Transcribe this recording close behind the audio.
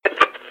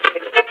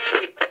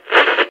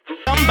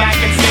come back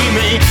and see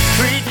me.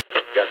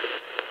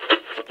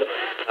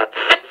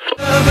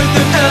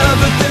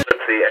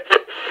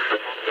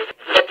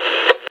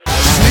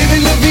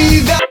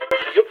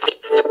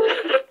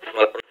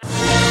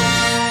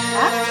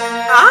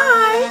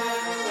 Hi!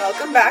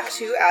 Welcome back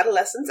to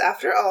Adolescence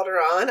After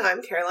Alderaan.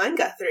 I'm Caroline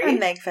Guthrie. I'm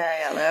Meg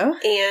Fariello.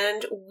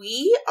 And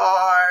we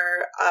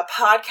are a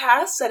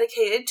podcast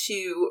dedicated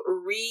to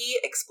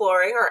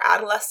re-exploring our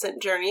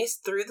adolescent journeys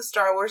through the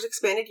Star Wars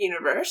Expanded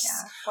Universe.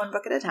 Yeah, one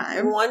book at a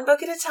time. One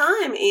book at a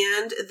time.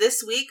 And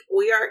this week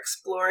we are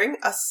exploring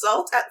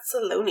Assault at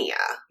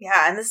Salonia.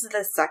 Yeah, and this is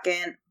the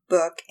second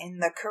book in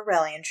the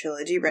Corellian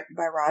trilogy written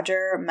by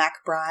Roger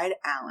MacBride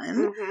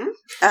Allen.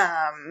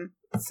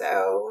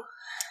 So,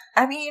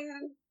 I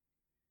mean,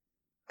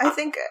 I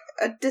think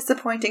a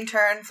disappointing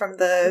turn from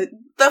the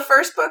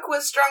first book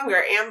was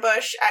stronger.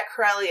 Ambush at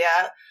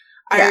Corellia.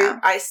 Yeah.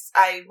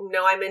 I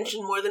know I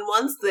mentioned more than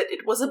once that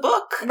it was a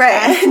book.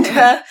 Right. And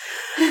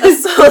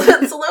Assault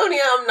at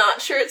Salonia, I'm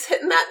not sure it's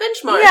hitting that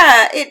benchmark.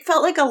 Yeah, it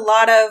felt like a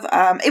lot of,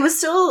 it was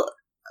still,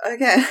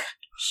 again,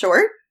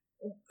 short.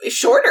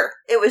 Shorter.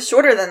 It was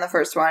shorter than the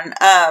first one.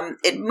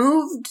 It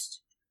moved,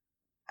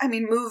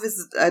 move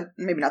is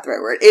maybe not the right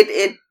word.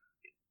 It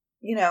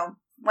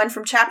went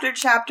from chapter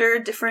to chapter,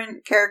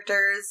 different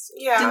characters.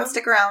 Yeah. Didn't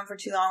stick around for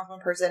too long with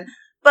one person.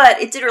 But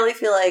it did really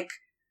feel like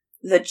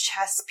the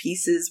chess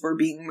pieces were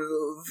being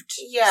moved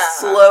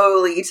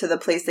slowly to the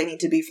place they need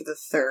to be for the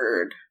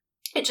third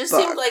It just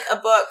book. seemed like a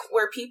book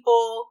where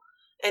people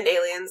and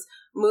aliens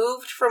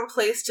moved from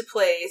place to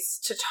place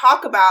to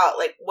talk about,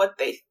 like, what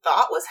they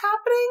thought was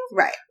happening.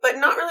 Right. But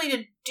not really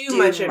to do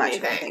much of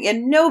anything.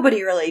 And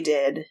nobody really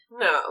did.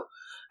 No.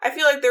 I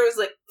feel like there was,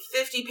 like,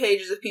 50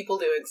 pages of people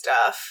doing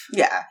stuff.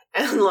 Yeah.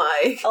 And,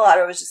 like, a lot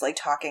of it was just, like,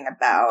 talking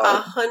about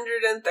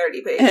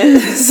 130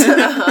 pages.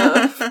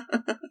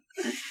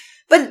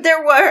 But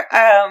there were,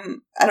 I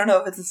don't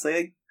know if it's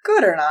necessarily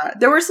good or not.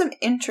 There were some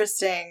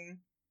interesting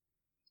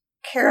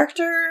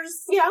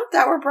characters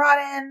that were brought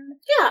in.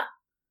 Yeah.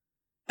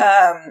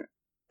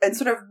 And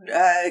sort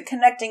of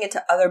connecting it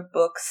to other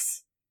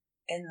books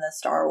in the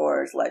Star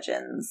Wars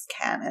Legends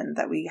canon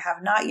that we have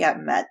not yet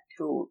met,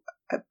 who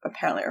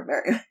apparently are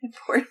very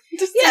important.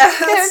 Yeah,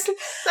 that's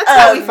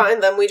how we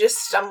find them. We just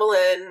stumble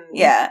in.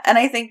 Yeah, and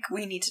I think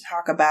we need to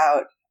talk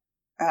about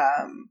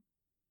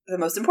the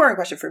most important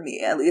question for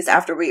me, at least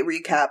after we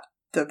recap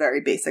the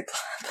very basic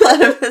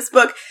plot of this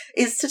book,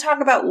 is to talk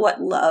about what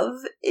love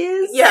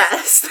is.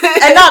 Yes.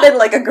 And not in,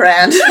 like, a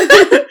grand...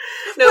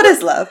 No, what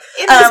is love?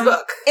 In this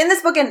book. In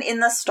this book and in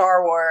the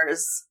Star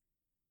Wars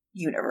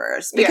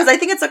universe. Because I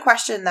think it's a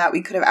question that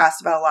we could have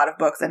asked about a lot of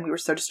books, and we were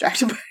so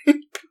distracted by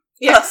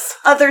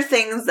other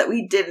things that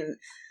we didn't.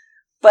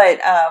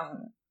 But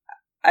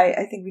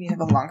I think we need to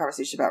have a long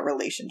conversation about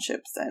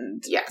relationships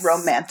and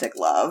romantic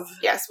love.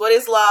 Yes, what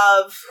is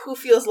love? Who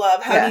feels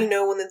love? How do you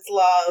know when it's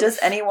love? Does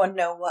anyone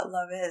know what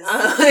love is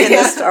in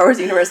the Star Wars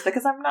universe?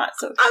 Because I'm not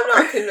so sure. I'm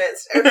not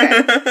convinced.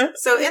 Okay.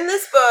 So in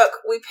this book,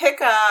 we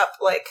pick up,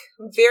 like,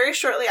 very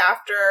shortly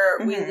after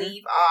we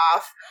leave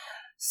off.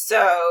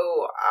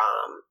 So,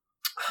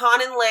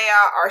 Han and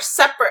Leia are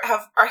separate,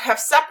 have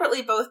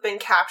separately both been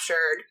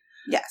captured.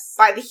 Yes.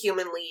 By the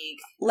Human League.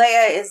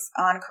 Leia is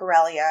on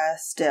Corellia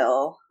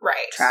still.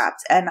 Right.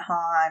 Trapped. And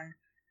Han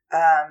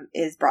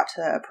is brought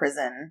to a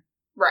prison.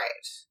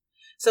 Right.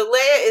 So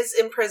Leia is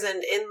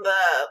imprisoned in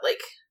the,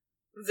 like,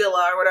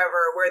 villa or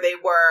whatever where they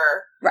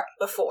were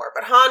before.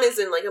 But Han is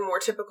in, like, a more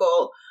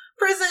typical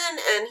prison,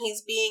 and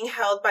he's being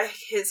held by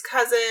his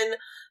cousin,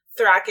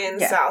 Thraken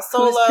Sal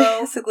Solo.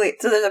 Basically,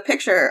 so there's a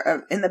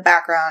picture in the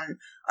background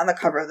on the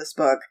cover of this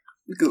book.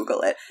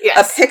 Google it.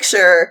 Yes. A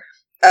picture...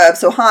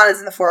 so Han is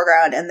in the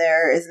foreground, and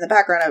there is in the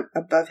background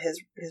above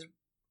his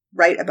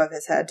right above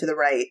his head to the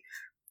right,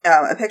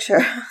 a picture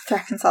of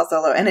Thraken Sal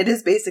Solo, and it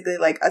is basically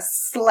like a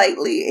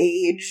slightly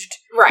aged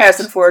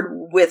Harrison Ford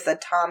with a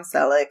Tom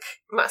Selleck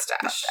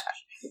mustache.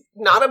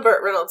 Not a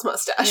Burt Reynolds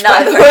mustache,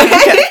 by the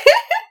way.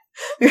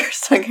 We were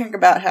talking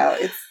about how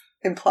it's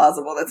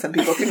implausible that some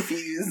people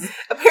confuse.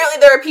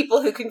 Apparently there are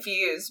people who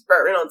confuse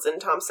Burt Reynolds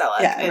and Tom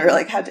Selleck. Yeah, and we were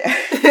like, how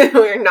dare.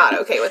 We're not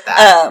okay with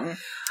that.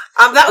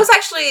 That was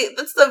actually,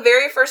 that's the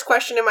very first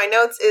question in my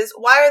notes is,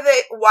 why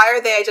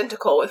are they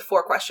identical with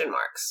 4 question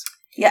marks?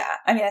 Yeah,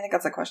 I mean, I think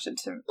that's a question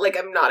to... Like,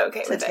 I'm not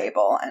okay with it. To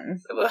table,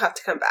 and... We'll have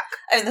to come back.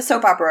 I mean, the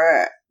soap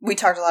opera, we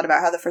talked a lot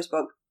about how the first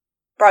book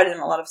brought in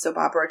a lot of soap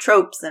opera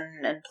tropes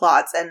and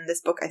plots, and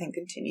this book, I think,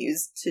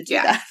 continues to do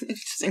that.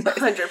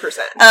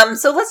 100%.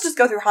 So let's just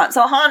go through Han.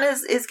 So Han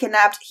is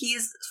kidnapped.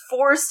 He's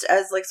forced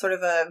as, like, sort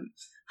of a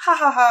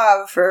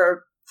ha-ha-ha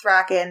for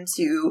Thraken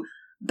to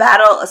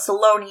battle a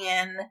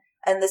Salonian.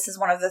 And this is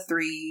one of the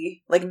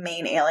 3, like,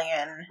 main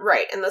alien.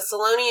 Right, and the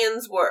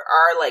Salonians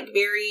are, like,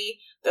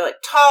 they're, like,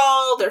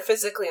 tall, they're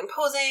physically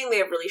imposing, they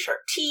have really sharp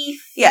teeth.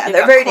 Yeah,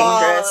 they're very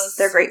dangerous,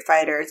 they're great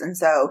fighters, and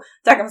so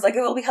Thraken was like, it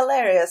will be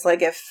hilarious,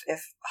 like, if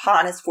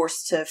Han is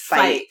forced to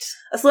fight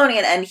a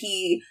Salonian, and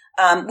he,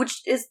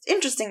 which is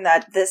interesting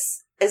that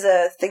this is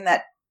a thing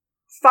that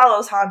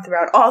follows Han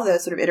throughout all the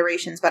sort of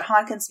iterations, but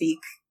Han can speak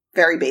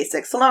very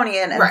basic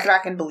Selonian, and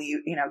Thraken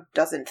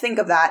doesn't think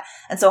of that.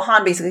 And so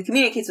Han basically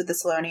communicates with the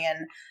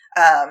Selonian,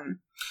 and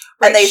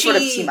they sort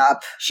of team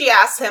up. She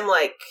asks him,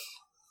 like,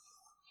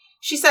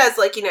 she says,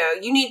 like, do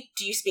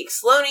you speak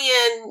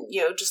Selonian?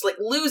 Just, like,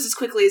 lose as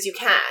quickly as you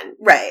can.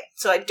 Right.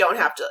 So I don't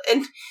have to,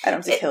 and I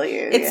don't have to kill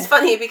you. It's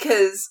funny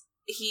because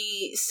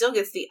he still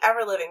gets the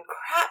ever-living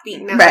crap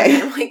beaten out of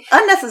him. Like,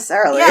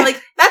 unnecessarily. Yeah,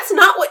 like, that's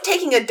not what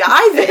taking a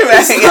dive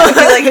is.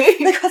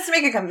 Like, let's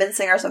make it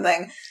convincing or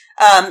something.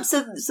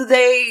 So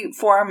they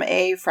form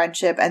a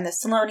friendship, and the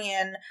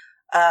Selonian,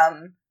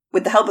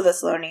 with the help of the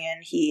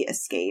Selonian, he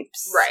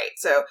escapes. Right.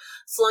 So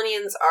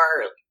Selonians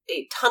are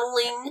a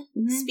tunneling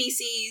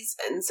species,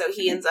 and so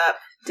he ends up...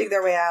 dig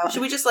their way out.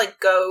 Should we just, like,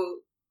 go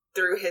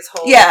through his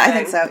whole thing? I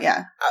think so,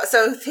 yeah.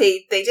 So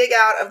they dig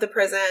out of the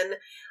prison,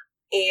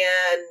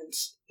 and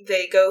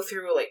they go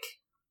through, like,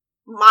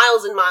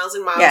 miles and miles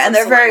and miles. Yeah, and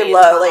they're very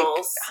low. Tunnels.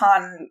 Like,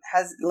 Han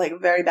has, like,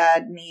 very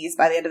bad knees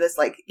by the end of this.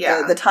 Like,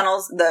 the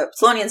tunnels, the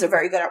Selonians are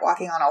very good at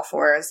walking on all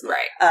fours.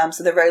 Right.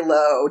 So they're very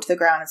low to the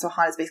ground, and so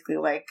Han is basically,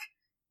 like,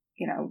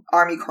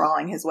 army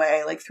crawling his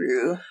way, like,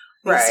 through...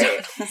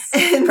 Right.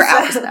 For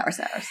hours and hours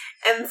and hours.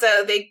 And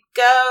so they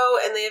go,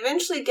 and they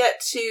eventually get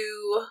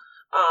to...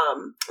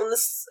 and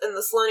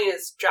the Selonian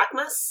is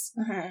Drachmas,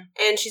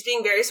 and she's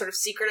being very sort of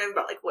secretive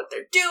about, like, what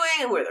they're doing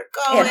and where they're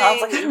going. And Han's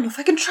like, I don't know if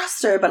I can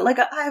trust her, but, like,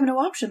 I have no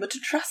option but to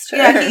trust her.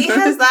 Yeah, he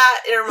has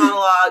that inner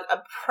monologue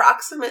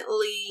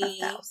approximately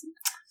 1,000.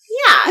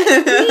 Yeah,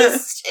 at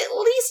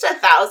least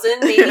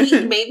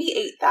 1,000, maybe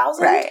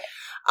 8,000. Right.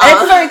 And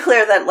it's very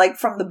clear that, like,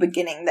 from the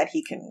beginning that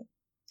he can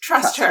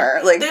trust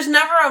her. Like, there's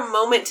never a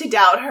moment to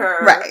doubt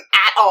her at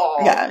all.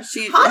 Yeah,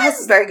 she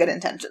has very good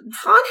intentions.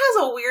 Han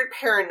has a weird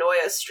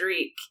paranoia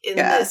streak in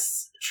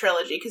this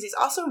trilogy, because he's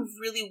also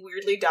really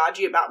weirdly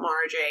dodgy about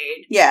Mara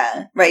Jade.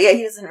 Yeah, right. Yeah,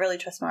 he doesn't really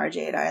trust Mara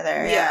Jade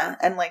either. Yeah.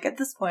 And, like, at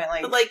this point,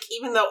 like... But, like,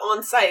 even though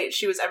on site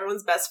she was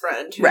everyone's best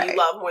friend, who you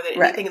love more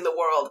than anything in the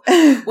world,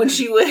 when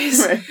she was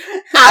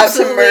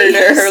absolutely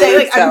saying,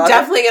 like, I'm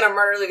definitely going to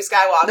murder Luke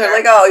Skywalker. They're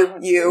like, oh,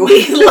 you.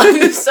 We love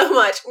you so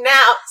much.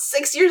 Now,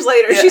 6 years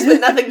later, she's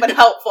been nothing but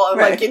helpful. I'm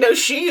like,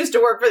 she used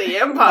to work for the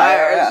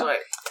Empire. It's like...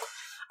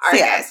 All right,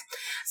 guys.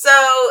 So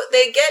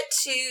they get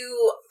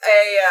to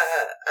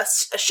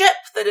a ship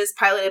that is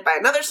piloted by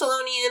another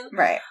Selonian.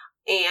 Right.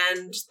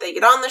 And they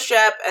get on the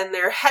ship, and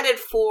they're headed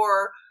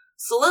for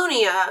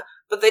Salonia,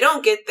 but they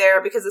don't get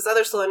there because this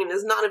other Selonian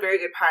is not a very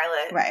good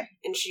pilot. Right.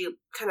 And she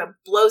kind of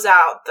blows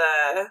out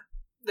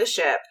the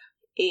ship,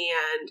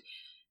 and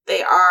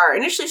they are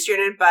initially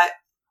stranded, but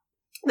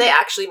they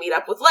actually meet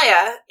up with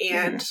Leia,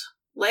 and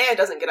Leia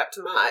doesn't get up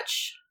to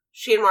much.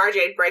 She and Mara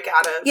Jade break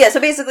out of... Yeah, so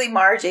basically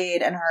Mara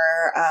Jade and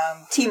her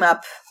team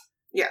up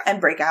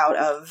and break out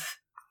of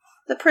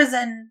the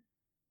prison,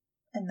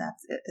 and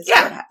that's it.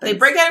 What happens. They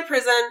break out of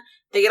prison,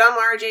 they get on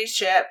Mara Jade's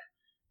ship,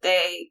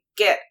 they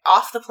get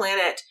off the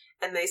planet,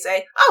 and they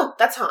say, oh,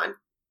 that's Han.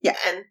 Yeah.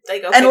 And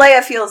they go... And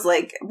Leia feels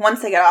like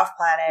once they get off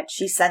planet,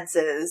 she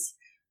senses...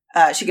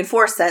 she can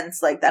force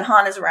sense, like, that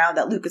Han is around,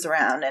 that Luke is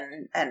around,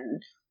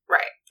 and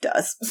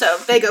does. So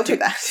they go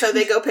that. So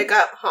they go pick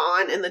up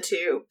Han and the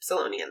two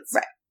Selonians.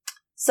 Right.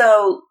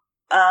 So,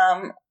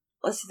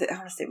 let's see. I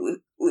want to say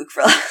Luke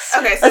for last.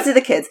 Okay, let's see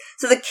the kids.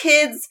 So the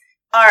kids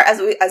are,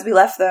 as we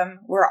left them,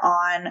 we're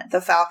on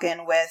the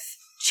Falcon with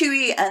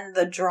Chewie and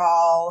the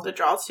Drawl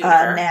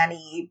tutor,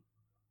 nanny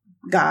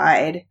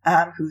guide,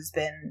 who's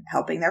been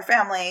helping their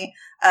family.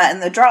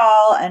 And the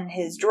Drawl and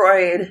his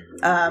droid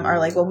are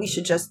like, well, we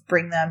should just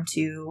bring them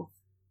to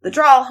the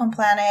Drawl home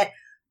planet.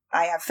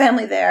 I have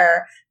family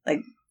there. Like,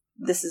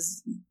 this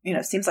is,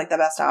 seems like the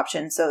best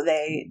option. So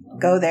they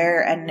go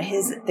there, and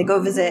they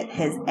go visit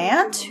his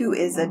aunt, who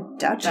is a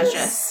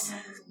duchess.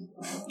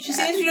 She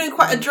seems to be doing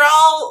quite a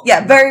Drawl.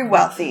 Yeah, very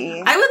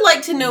wealthy. I would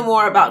like to know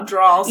more about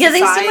Drawl society.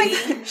 Yeah, they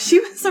seem like she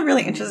was a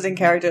really interesting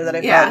character that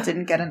I felt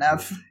didn't get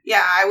enough.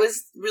 Yeah, I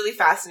was really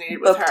fascinated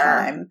with her.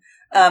 Time.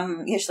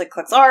 She like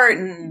collects art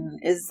and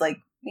is like,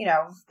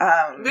 Drawls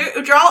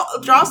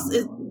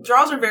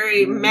are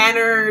very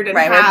mannered and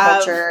very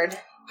cultured.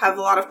 Have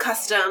a lot of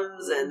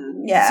customs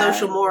and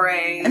social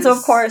mores. And so,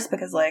 of course,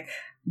 because, like,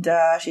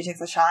 she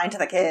takes a shine to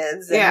the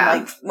kids.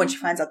 And, like, when she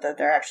finds out that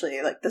they're actually,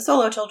 like, the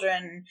Solo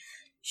children,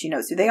 she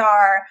knows who they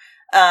are.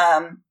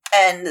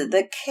 And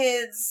the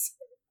kids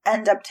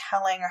end up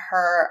telling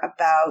her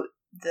about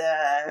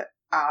the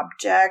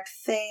object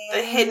thing.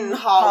 The hidden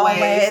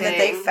hallway that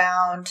they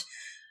found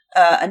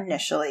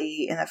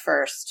initially in the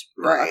first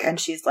book. Right. And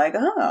she's like,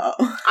 oh.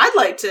 I'd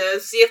like to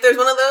see if there's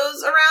one of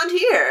those around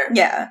here.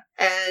 Yeah.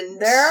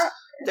 And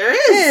there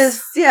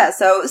is. Yeah,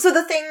 so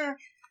the thing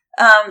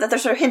that they're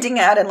sort of hinting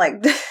at, and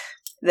like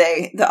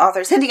the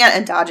author's hinting at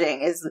and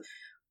dodging is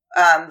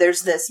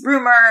there's this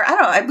rumor. I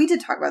don't know, we did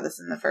talk about this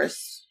in the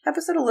first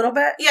episode a little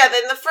bit. Yeah,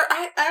 then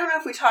I don't know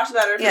if we talked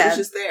about it or if it was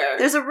just there.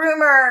 There's a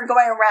rumor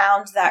going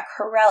around that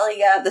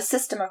Corellia, the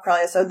system of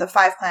Corellia, so the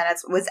 5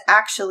 planets, was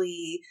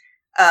actually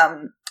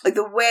like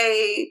the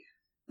way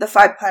the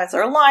 5 planets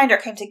are aligned or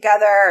came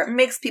together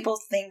makes people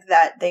think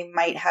that they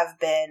might have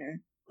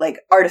been like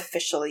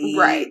artificially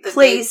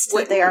placed,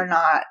 that they are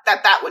not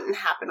that wouldn't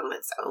happen on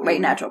its own, right?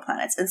 Natural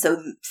planets, and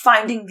so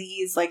finding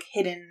these like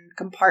hidden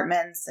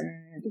compartments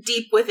and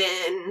deep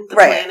within the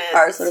planets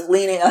are sort of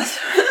leaning us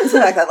to the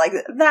fact that like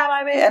that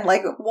might be, and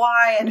like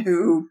why and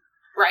who.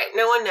 Right,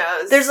 no one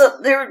knows.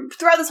 There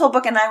throughout this whole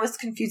book, and I was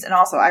confused, and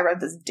also I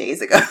read this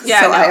days ago, so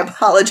I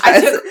apologize.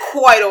 I took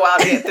quite a while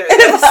to get through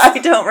this. I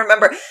don't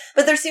remember,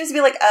 but there seems to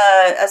be like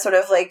a sort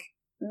of like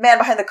man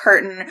behind the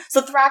curtain.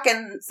 So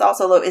Thraken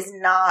Salsolo is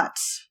not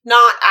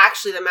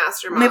actually the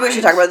mastermind. Maybe we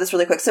should talk about this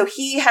really quick. So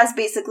he has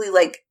basically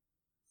like,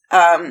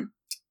 kind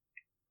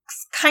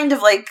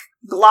of like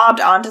globbed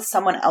onto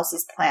someone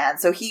else's plan.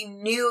 So he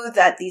knew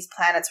that these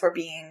planets were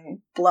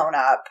being blown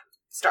up.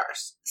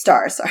 Stars,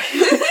 sorry.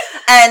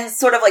 And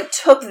sort of like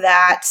took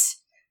that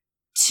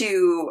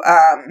to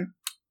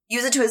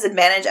use it to his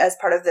advantage as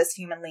part of this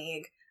human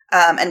league,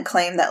 and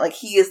claim that like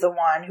he is the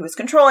one who is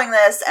controlling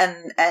this,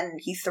 and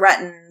he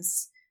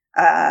threatens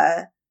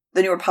the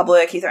New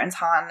Republic. He threatens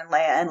Han and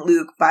Leia and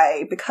Luke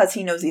because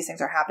he knows these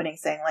things are happening,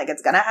 saying like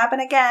it's gonna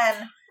happen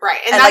again. Right,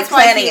 and that's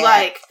like, why he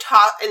like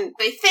and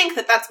they think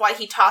that that's why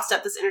he tossed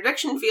up this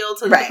interdiction field,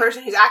 so that the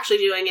person who's actually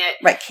doing it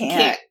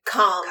can't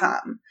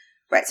come.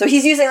 Right, so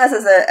he's using this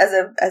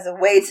as a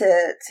way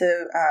to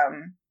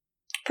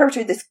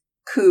perpetrate this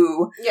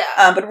coup.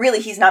 Yeah, but really,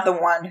 he's not the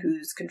one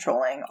who's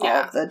controlling all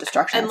of the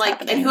destruction. And like,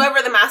 happening. And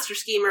whoever the master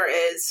schemer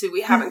is, who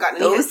we haven't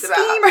gotten any hints about,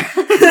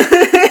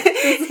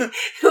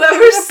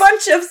 whoever's a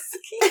bunch of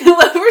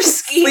whoever's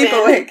scheming,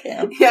 sleepaway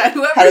camp. Yeah,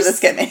 whoever's how did this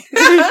get me?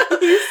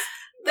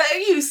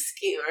 You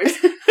schemers.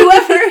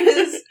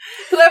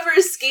 Whoever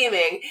is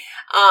scheming,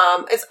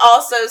 is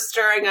also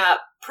stirring up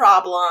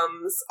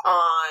problems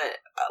on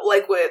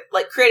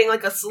with creating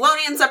like a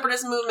Solonian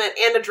separatist movement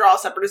and a Draw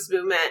separatist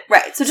movement.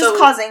 Right. So just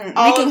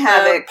making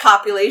havoc.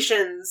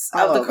 Populations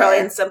of the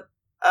Corellian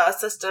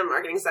system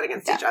are getting set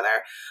against each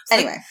other. So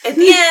anyway, at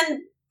the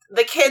end,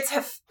 the kids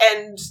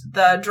and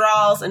the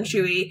Drawls and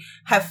Chewie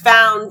have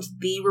found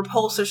the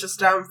repulsor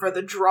system for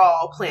the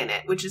Draw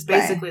planet, which is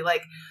basically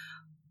like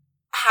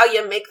how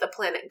you make the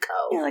planet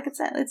go. Yeah, like it's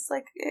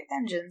like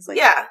engines. Like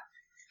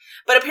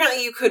but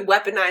apparently you could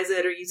weaponize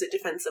it or use it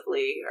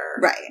defensively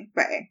or right,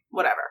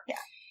 whatever. Yeah,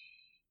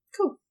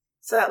 cool.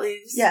 So that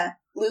leaves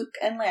Luke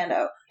and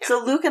Lando. Yeah.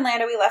 So Luke and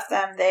Lando, we left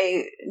them.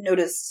 They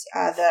noticed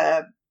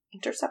the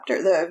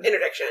interceptor, the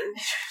interdiction,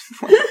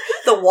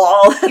 the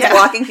wall that's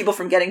blocking people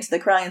from getting to the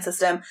Corellian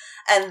system,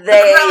 and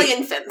they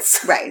Corellian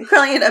fence, right?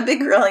 A big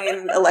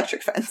Corellian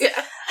electric fence.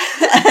 Yeah,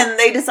 and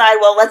they decide,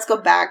 well, let's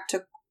go back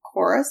to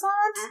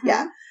Coruscant. Mm-hmm.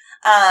 Yeah.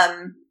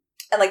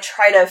 And like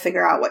try to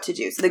figure out what to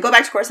do. So they go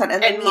back to Coruscant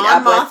and meet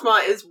up with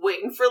Mothma is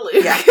waiting for Luke.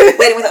 Yeah,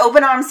 waiting with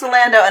open arms for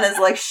Lando, and is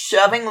like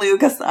shoving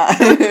Luke aside.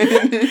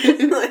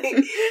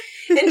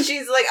 And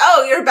she's like,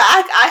 "Oh, you're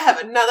back. I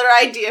have another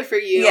idea for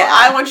you. Yeah.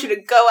 I want you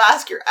to go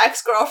ask your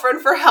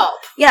ex-girlfriend for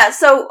help." Yeah.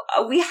 So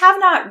we have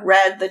not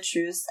read The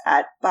Truce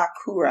at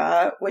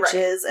Bakura, which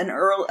is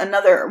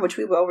another which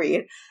we will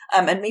read,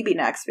 and maybe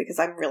next because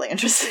I'm really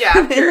interested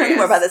in learning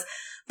more about this.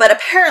 But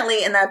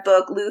apparently in that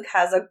book, Luke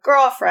has a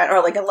girlfriend,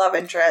 or like a love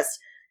interest,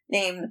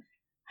 named,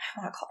 I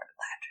want to call her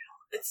Galadriel.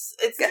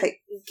 It's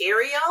like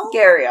Gariel?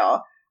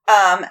 Gariel.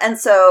 And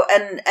so,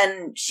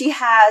 and she's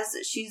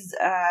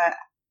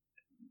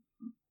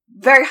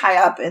very high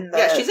up in the...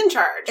 Yeah, she's in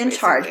charge.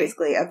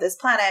 Basically, of this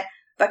planet,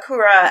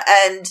 Bakura,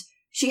 and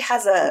she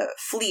has a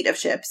fleet of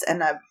ships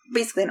and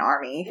basically an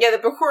army. Yeah, the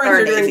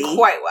Bakurans are doing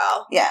quite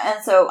well. Yeah,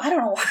 and so, I don't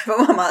know why, but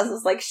Mama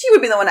was like, she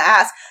would be the one to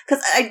ask,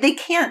 because they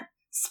can't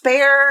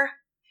spare...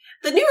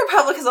 The New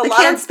Republic has a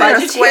lot of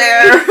budgetary...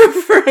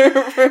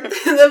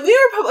 The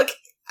New Republic,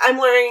 I'm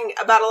learning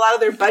about a lot of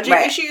their budget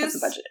issues. The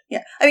budget.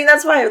 Yeah. I mean,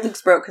 that's why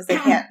Luke's broke, because they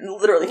can't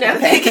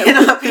pay him.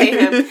 Cannot pay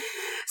him.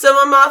 So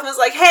my mom was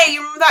like, "Hey, you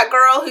remember that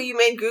girl who you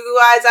made goo-goo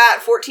eyes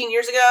at 14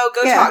 years ago?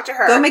 Go talk to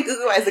her. Go make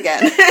goo-goo eyes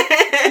again.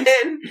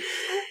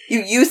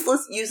 You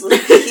useless piece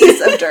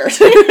of dirt."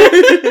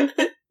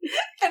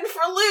 And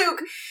for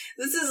Luke,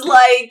 this is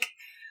like...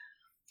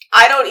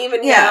 I don't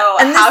even know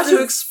how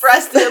to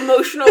express the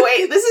emotional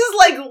weight. This is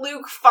like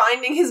Luke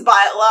finding his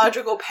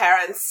biological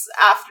parents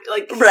after,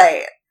 like...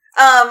 Right.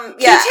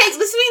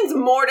 This means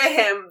more to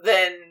him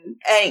than...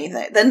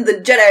 anything. Than the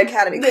Jedi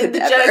Academy could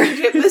ever.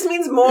 This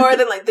means more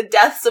than, like, the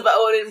deaths of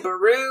Owen and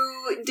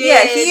Beru did.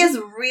 Yeah, he is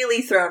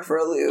really thrown for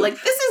a loop. Like,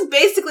 this is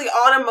basically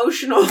on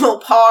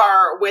emotional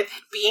par with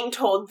being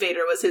told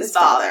Vader was his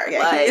father.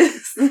 Yeah, like,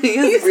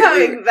 he's really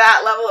having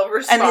that level of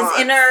response. And his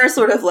inner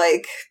sort of,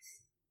 like...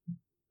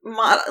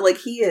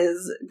 he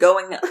is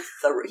going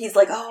through... He's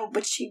like, oh,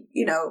 but she,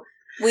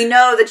 we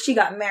know that she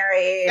got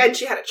married. And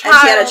she had a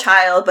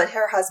child. But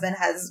her husband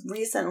has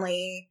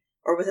recently,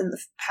 or within the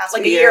past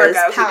few years... year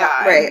ago, he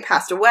died. Right,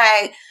 passed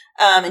away.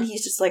 And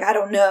he's just like, I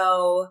don't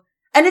know.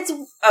 And it's...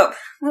 Oh,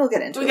 we'll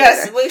get into it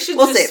later.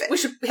 We'll save it. We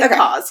should hit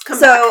pause. Come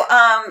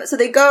back. So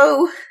they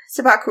go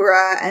to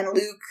Bakura, and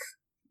Luke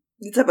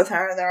meets up with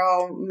her, and they're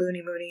all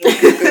moony,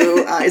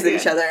 goo-goo eyes at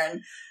each other,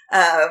 and...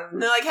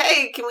 they're like,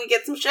 "Hey, can we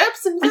get some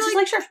ships?" And she's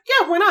like, "Sure.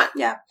 Yeah, why not?"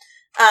 Yeah.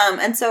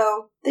 And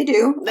so they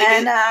do. They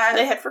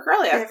head for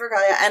Corellia.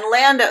 And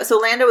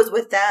Lando was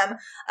with them,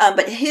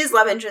 but his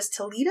love interest,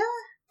 Talita?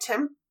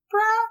 Tempra?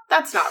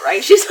 That's not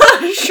right. She's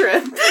not a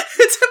shrimp.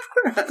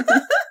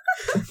 Tempra.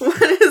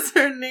 What is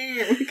her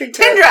name?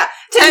 Tendra.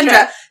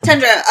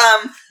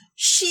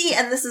 She,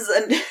 and this is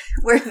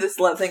where this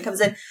love thing comes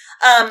in,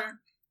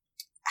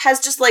 has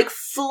just, like,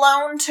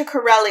 flown to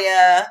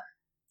Corellia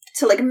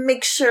to, like,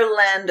 make sure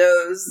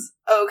Lando's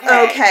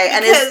okay.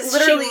 And is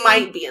literally... she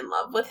might be in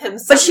love with him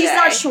someday. But she's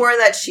not sure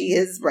that she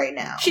is right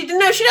now. She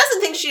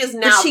doesn't think she is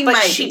now, but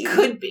she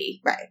could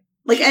be. Right.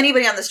 Like,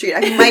 anybody on the street,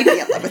 I might be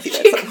in love with you.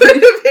 She could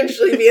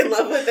eventually be in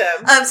love with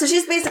him. So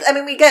she's basically, I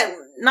mean, we get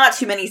not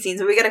too many scenes,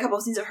 but we get a couple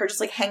of scenes of her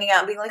just, like, hanging out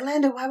and being like,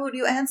 Lando, why would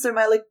you answer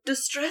my, like,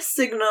 distress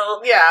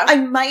signal? Yeah. I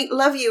might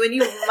love you, and you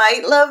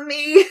might love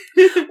me.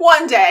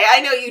 One day.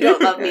 I know you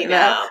don't love me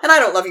now. And I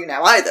don't love you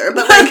now either,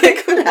 but, like,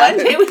 it could happen.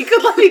 One day we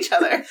could love each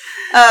other.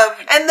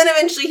 And then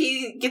eventually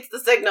he gets the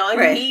signal,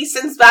 and he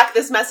sends back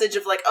this message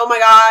of, like, oh my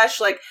gosh,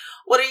 like,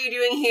 what are you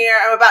doing here?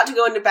 I'm about to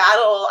go into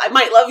battle. I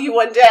might love you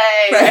one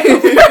day. Right.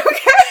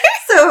 Okay.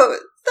 So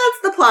that's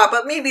the plot,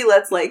 but maybe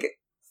let's, like,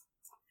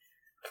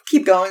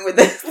 keep going with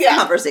this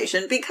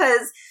conversation,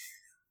 because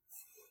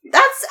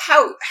that's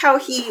how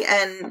he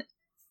and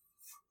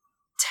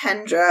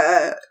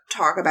Tendra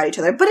talk about each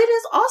other. But it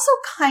is also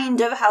kind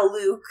of how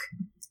Luke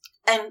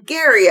and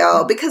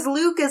Gariel, because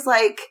Luke is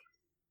like,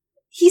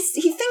 he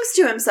thinks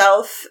to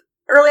himself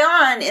early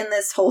on in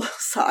this whole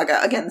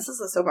saga, again, this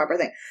is a soap opera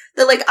thing,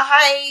 that,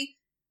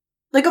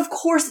 like, of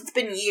course it's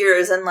been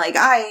years, and, like,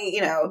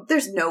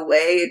 there's no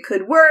way it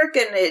could work,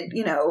 and it,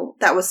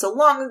 that was so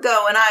long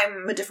ago, and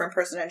I'm a different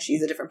person, and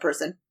she's a different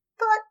person.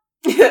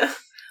 But,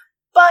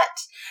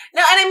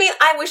 no, and I mean,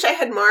 I wish I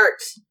had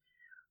marked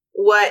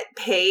what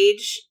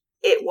page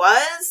it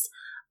was,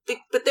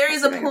 but there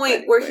is a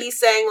point where he's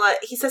saying, like,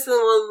 he says something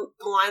along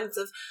the lines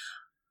of,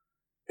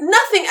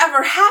 nothing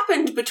ever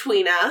happened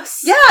between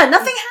us. Yeah,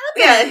 nothing happened.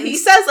 Yeah, he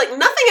says, like,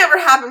 nothing ever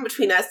happened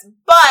between us,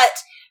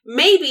 but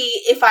maybe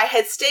if I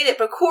had stayed at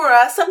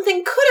Bakura,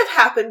 something could have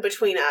happened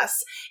between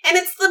us. And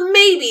it's the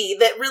maybe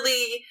that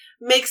really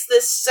makes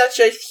this such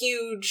a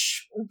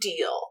huge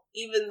deal.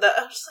 Even though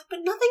I'm just like, but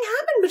nothing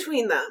happened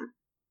between them.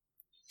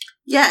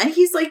 Yeah, and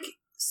he's, like,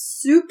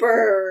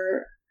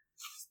 super,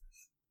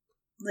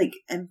 like,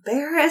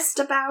 embarrassed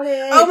about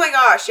it. Oh my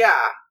gosh,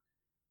 yeah.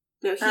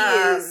 No, he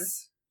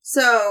is.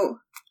 So,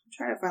 I'm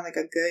trying to find, like,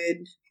 a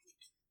good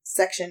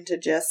section to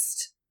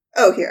just...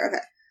 Oh, here,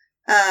 okay.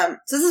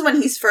 So this is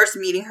when he's first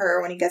meeting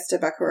her, when he gets to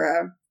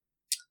Bakura.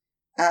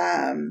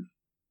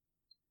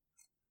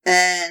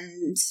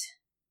 And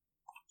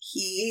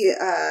he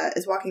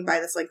is walking by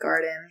this, like,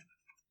 garden.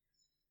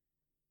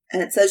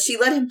 And it says, she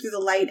led him through the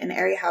light and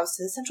airy house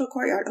to the central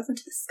courtyard open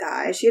to the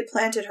sky. She had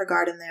planted her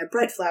garden there,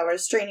 bright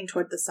flowers straining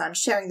toward the sun,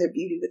 sharing their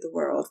beauty with the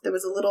world. There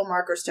was a little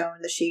marker stone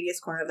in the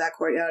shadiest corner of that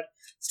courtyard,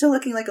 still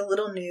looking like a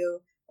little new,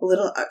 a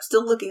little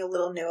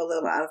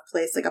out of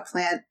place, like a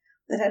plant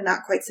that had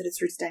not quite set its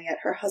roots down yet.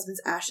 Her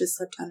husband's ashes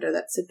slipped under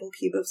that simple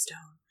cube of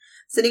stone.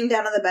 Sitting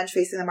down on the bench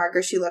facing the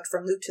marker, she looked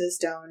from Luke to the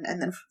stone,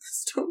 and then from the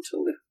stone to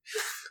Luke.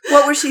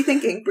 What was she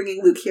thinking,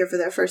 bringing Luke here for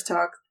their first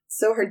talk?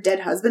 So her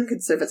dead husband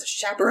could serve as a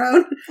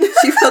chaperone?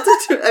 She felt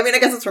I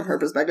guess it's from her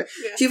perspective.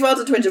 Yeah. She felt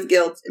a twinge of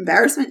guilt,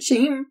 embarrassment,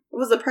 shame. It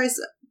was the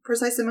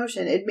precise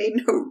emotion. It made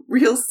no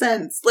real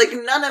sense. Like,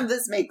 none of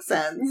this makes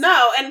sense.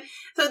 No, and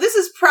so this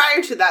is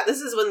prior to that. This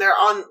is when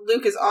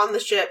Luke is on the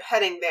ship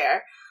heading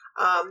there.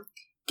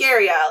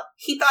 Gariel,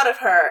 he thought of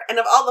her and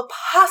of all the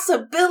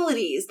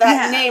possibilities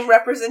that name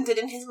represented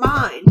in his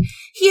mind.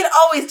 He had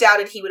always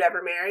doubted he would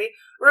ever marry.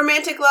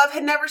 Romantic love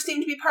had never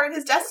seemed to be part of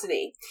his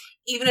destiny.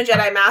 Even a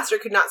Jedi Master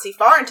could not see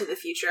far into the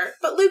future,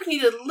 but Luke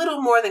needed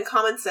little more than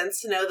common sense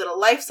to know that a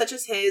life such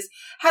as his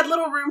had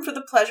little room for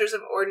the pleasures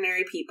of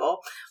ordinary people.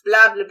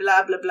 Blah, blah,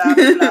 blah, blah, blah,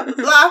 blah, blah, blah,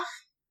 blah.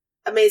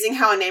 Amazing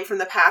how a name from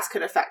the past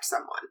could affect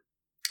someone.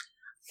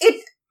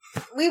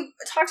 We've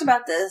talked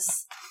about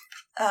this.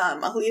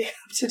 I'll lead up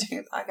to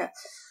doing a podcast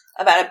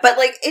about it, but,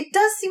 like, it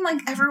does seem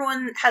like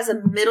everyone has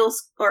a middle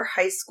or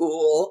high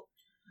school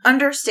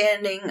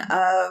understanding of...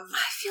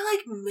 I feel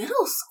like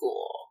middle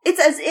school. It's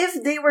as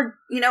if they were,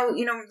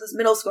 those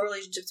middle school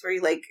relationships where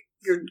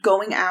you're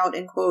going out,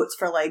 in quotes,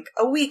 for, like,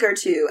 a week or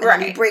two, and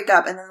then you break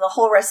up, and then the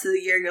whole rest of the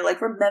year you're like,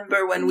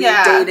 remember when we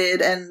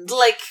dated, and,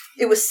 like,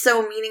 it was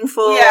so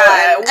meaningful.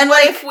 Yeah, and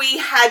what if we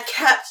had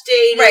kept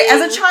dating? Right,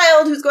 as a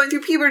child who's going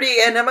through puberty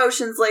and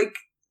emotions, like,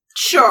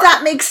 sure.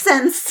 That makes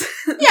sense.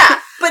 Yeah.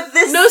 But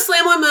this... No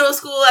slam on middle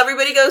school,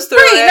 everybody goes through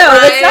it. No,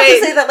 that's not to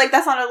say that, like,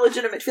 that's not a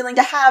legitimate feeling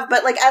to have,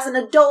 but, like, as an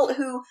adult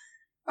who,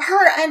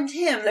 her and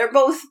him, they're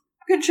both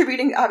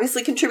contributing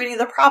to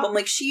the problem.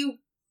 Like, she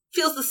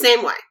feels the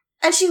same way.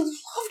 And she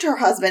loved her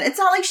husband. It's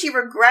not like she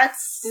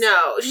regrets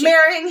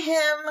marrying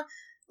him.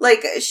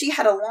 Like, she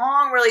had a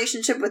long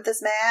relationship with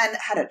this man,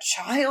 had a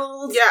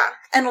child. Yeah.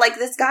 And, like,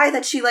 this guy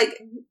that she, like,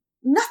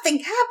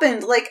 nothing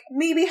happened. Like,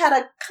 maybe had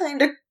a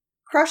kind of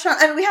crush on.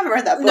 I mean, we haven't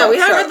read that book. No, we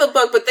haven't read the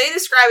book, but they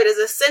describe it as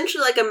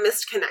essentially like a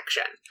missed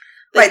connection.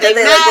 That they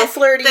met, were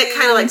flirty. That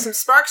kind of like some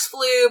sparks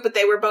flew, but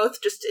they were both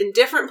just in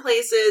different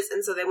places,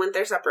 and so they went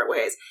their separate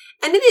ways.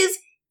 And it is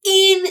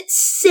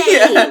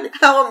insane. Yeah,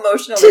 how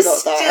emotional to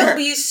still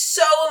be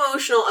so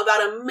emotional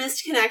about a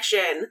missed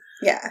connection.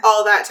 Yeah,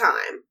 all that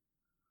time.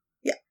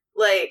 Yeah,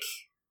 like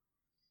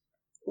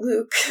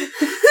Luke.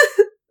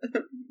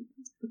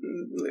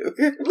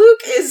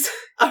 Luke is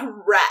a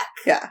wreck.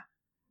 Yeah,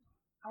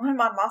 I wanted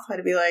Mon Mothma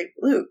to be like,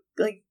 Luke,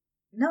 like,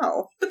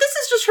 no. But this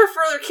is just her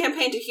further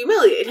campaign to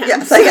humiliate him.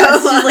 Yes, I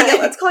guess. She's like,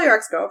 let's call your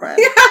ex-girlfriend.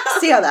 Yeah.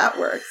 See how that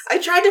works. I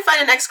tried to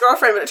find an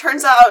ex-girlfriend, but it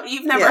turns out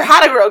you've never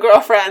had a real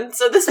girlfriend,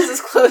 so this was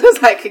as close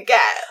as I could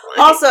get.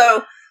 Like, also,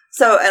 and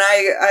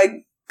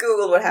I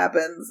Googled what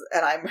happens,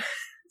 and I'm,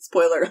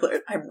 spoiler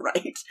alert, I'm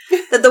right.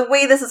 That the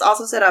way this is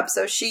also set up,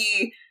 so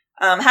she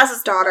has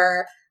this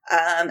daughter,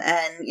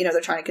 and, you know,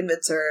 they're trying to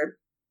convince her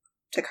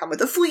to come with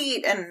the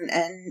fleet, and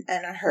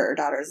her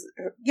daughter's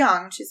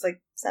young. She's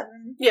like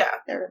 7. Yeah.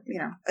 They're, you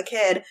know, a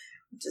kid.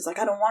 She's like,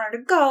 I don't want her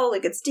to go.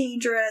 Like, it's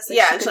dangerous. Like,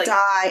 yeah, she could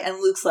die. And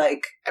Luke's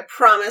like, I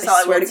promise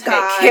I will take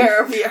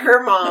care of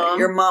her mom.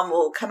 Your mom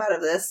will come out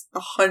of this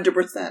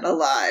 100%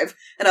 alive.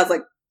 And I was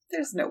like,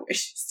 there's no way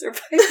she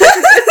survived.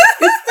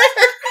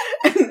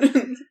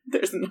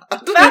 There's not.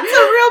 That's a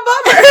real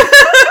bummer.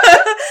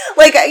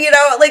 Like, you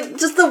know, like,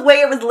 just the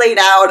way it was laid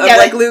out of,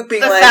 like, Luke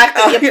being the like... The fact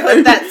that you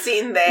put that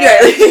scene there. Yeah,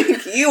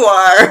 like, you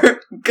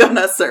are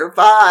gonna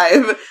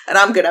survive, and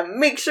I'm gonna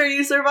make sure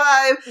you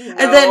survive, and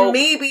then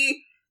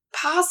maybe,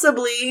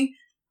 possibly,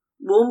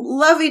 we'll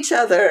love each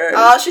other.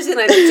 Oh, she's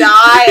gonna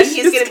die, and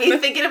he's gonna be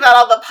thinking about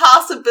all the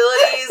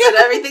possibilities and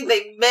everything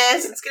they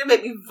missed. It's gonna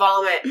make me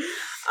vomit.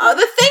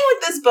 The thing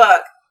with this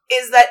book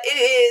is that it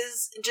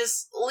is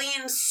just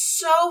leans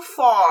so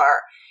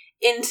far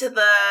into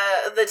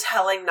the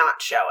telling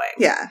not showing.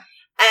 Yeah.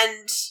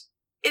 And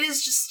it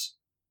is just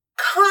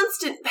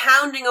constant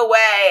pounding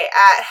away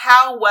at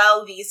how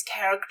well these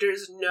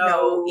characters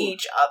know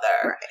each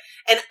other. Right.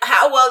 And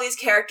how well these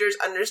characters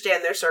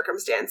understand their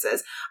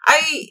circumstances.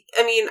 I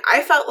mean,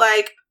 I felt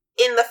like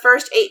in the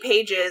first 8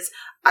 pages,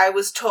 I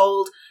was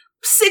told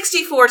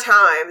 64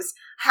 times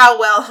how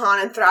well Han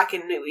and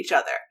Thraken knew each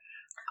other.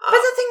 But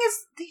the thing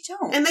is, they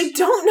don't. And they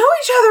don't know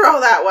each other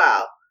all that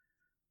well.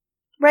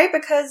 Right,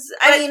 because,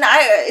 I mean,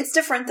 it's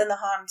different than the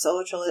Han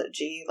Solo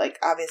trilogy. Like,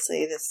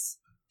 obviously, this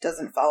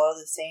doesn't follow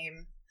the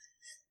same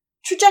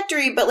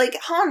trajectory, but, like,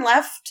 Han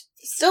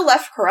still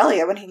left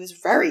Corellia when he was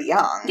very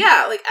young.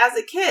 Yeah, like, as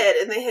a kid,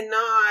 and they had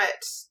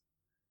not...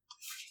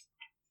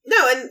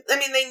 No, and, I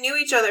mean, they knew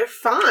each other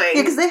fine.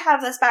 Yeah, because they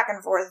have this back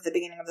and forth at the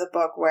beginning of the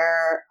book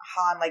where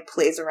Han, like,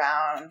 plays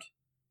around...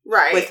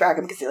 Right. With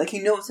Thraken, because like he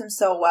knows him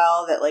so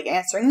well that like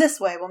answering this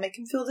way will make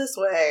him feel this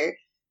way,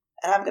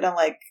 and I'm gonna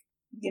like,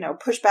 you know,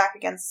 push back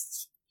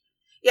against.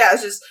 Yeah,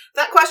 it's just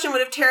that question would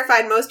have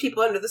terrified most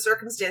people under the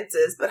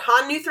circumstances, but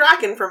Han knew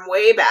Thraken from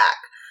way back.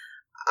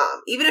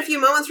 Even a few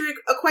moments of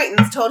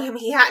acquaintance told him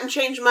he hadn't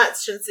changed much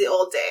since the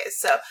old days.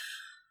 So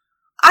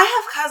I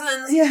have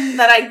cousins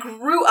that I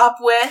grew up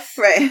with,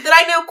 that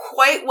I know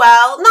quite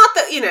well. Not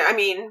that, you know, I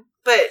mean,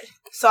 but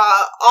saw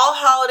all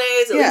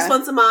holidays, at least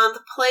once a month,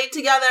 played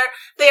together.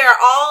 They are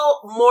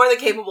all more than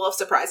capable of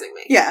surprising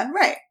me. Yeah,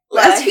 right.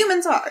 As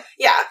humans are.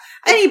 Yeah.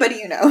 Anybody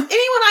you know. Anyone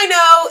I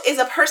know is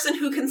a person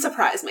who can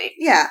surprise me.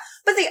 Yeah.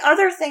 But the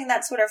other thing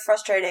that's sort of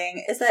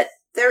frustrating is that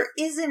there's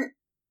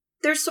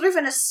sort of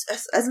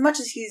as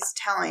much as he's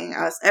telling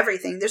us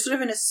everything, there's sort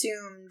of an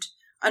assumed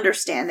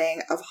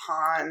understanding of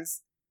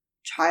Han's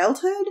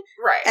childhood.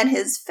 Right. And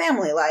his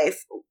family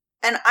life.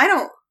 And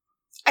I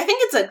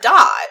think it's a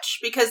dodge,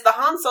 because the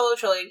Han Solo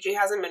trilogy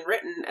hasn't been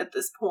written at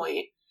this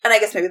point. And I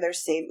guess maybe they're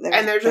safe.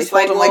 And they're just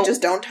like, well,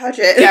 just don't touch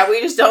it. Yeah,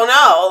 we just don't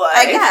know.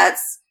 Like. I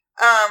guess.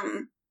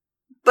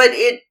 But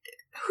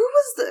who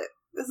was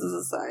this is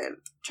a side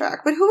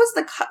track, but who was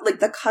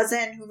the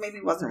cousin who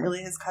maybe wasn't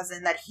really his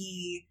cousin that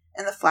he,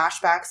 in the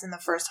flashbacks in the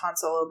first Han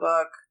Solo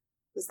book,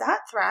 was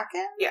that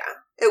Thraken? Yeah.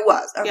 It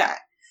was, okay. Yeah.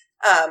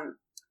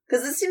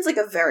 Because it seems like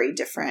a very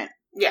different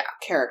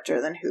character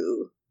than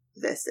who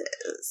this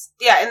is.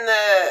 Yeah, in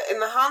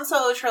the Han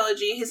Solo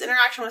trilogy, his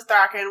interaction with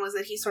Thraken was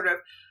that he sort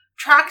of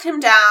tracked him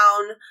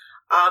down,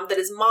 that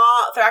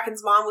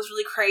Thraken's mom was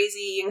really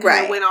crazy and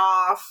kind of went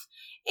off,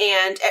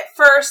 and at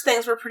first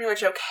things were pretty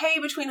much okay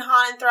between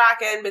Han and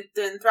Thraken, but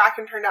then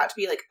Thraken turned out to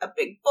be like a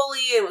big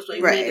bully and was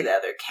really mean to the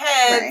other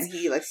kids. Right, and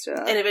he like stood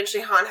up. And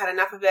eventually Han had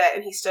enough of it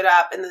and he stood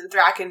up, and then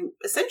Thraken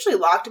essentially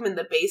locked him in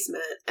the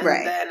basement, and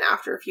then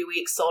after a few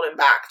weeks sold him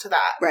back to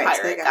that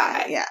pirate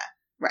guy. Yeah.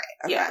 Right.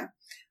 Okay. Yeah.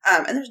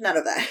 And there's none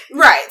of that.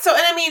 Right. So,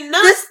 and I mean,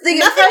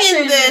 nothing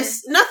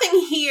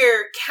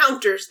here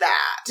counters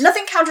that.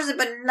 Nothing counters it,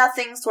 but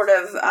nothing sort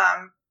of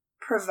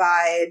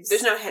provides...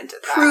 There's no hint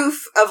of that.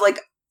 Proof of,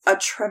 like, a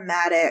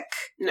traumatic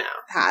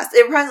past.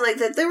 It implies, like,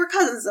 that they were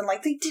cousins and,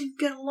 like, they didn't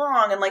get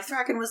along, and, like,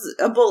 Thraken was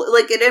a bully.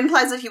 Like, it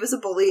implies that he was a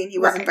bully and he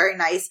wasn't very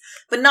nice,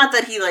 but not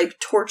that he, like,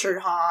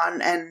 tortured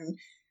Han and,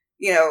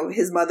 you know,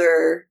 his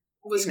mother...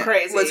 was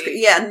crazy.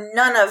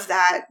 None of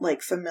that,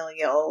 like,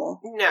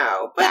 familial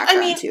No. But, I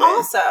mean,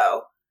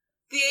 also,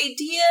 the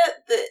idea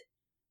that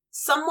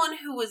someone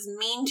who was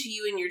mean to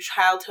you in your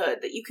childhood,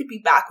 that you could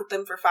be back with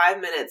them for 5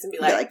 minutes and be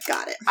like,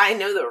 got it. I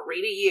know the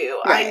Rita you.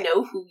 Right. I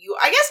know who you.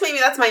 I guess maybe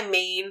that's my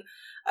main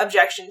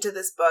objection to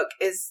this book,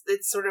 is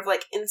its sort of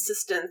like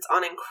insistence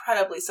on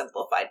incredibly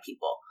simplified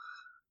people.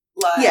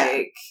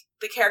 Like,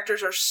 the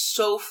characters are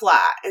so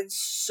flat and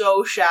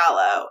so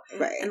shallow.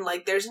 Right. And,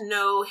 like, there's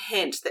no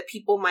hint that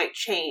people might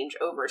change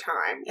over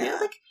time. You know,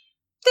 like,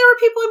 there were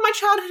people in my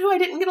childhood who I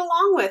didn't get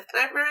along with,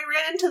 and when I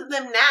ran into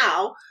them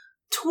now,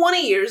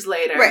 20 years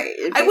later,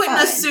 I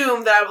wouldn't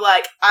assume that I'm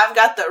like, I've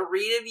got the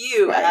read of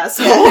you,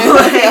 asshole.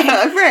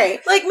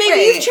 Like, like,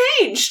 maybe you've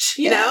changed,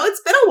 you know?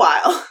 It's been a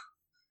while.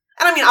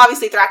 And I mean,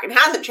 obviously Thraken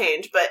hasn't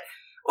changed, but,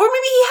 or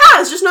maybe he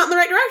has, just not in the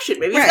right direction.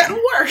 Maybe it's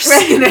gotten worse.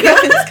 Right. You know?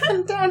 It's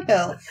gone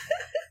downhill.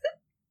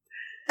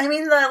 I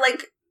mean, the,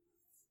 like,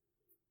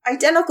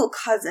 identical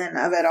cousin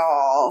of it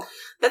all.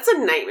 That's a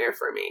nightmare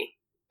for me.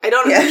 I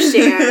don't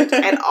understand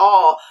at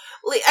all.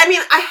 Like, I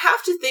mean, I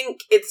have to think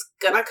it's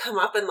gonna come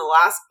up in the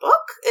last book.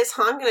 Is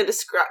Han gonna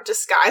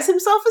disguise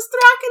himself as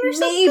Thraken or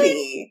something?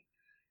 Maybe.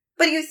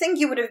 But you think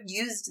you would have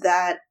used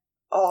that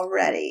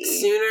already.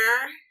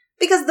 Sooner?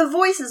 Because the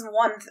voice is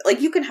one thing.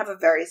 Like, you can have a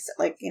very,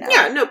 like, you know.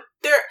 Yeah, no,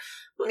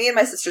 me and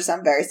my sister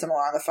sound very similar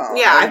on the phone.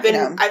 Yeah, like,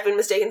 I've been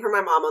mistaken for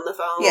my mom on the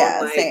phone. Yeah,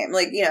 like, same.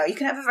 Like, you know, you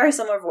can have a very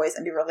similar voice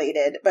and be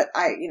related, but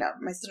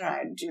my sister and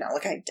I do not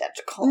look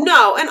identical.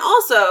 No, and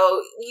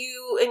also,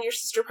 you and your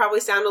sister probably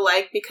sound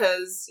alike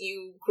because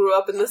you grew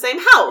up in the same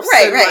house.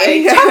 Right.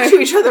 Like, talk to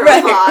each other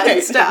a lot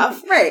and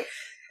stuff. Right.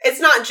 It's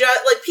not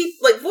just,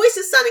 like,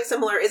 voices sounding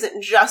similar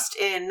isn't just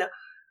in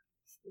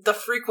the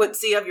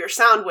frequency of your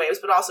sound waves,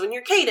 but also in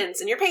your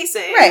cadence and your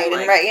pacing. Right,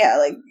 like,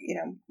 like, you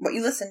know, what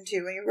you listened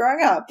to when you were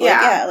growing up.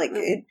 Like,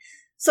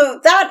 so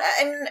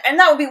that, and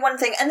that would be one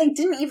thing, and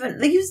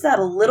they used that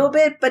a little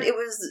bit, but it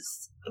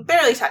was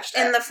barely touched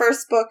in the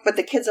first book, but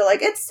the kids are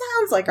like, it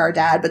sounds like our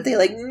dad, but they,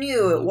 like,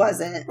 knew it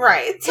wasn't.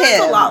 Right, it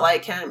sounds a lot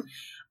like him.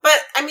 But,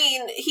 I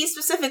mean, he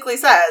specifically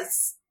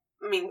says,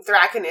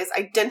 Thraken is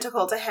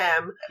identical to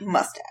him.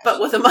 Mustache. But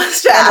with a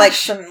mustache. And, like,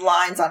 some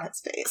lines on his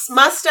face.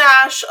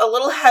 Mustache, a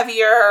little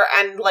heavier,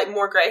 and, like,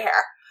 more gray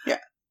hair. Yeah.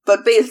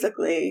 But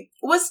basically...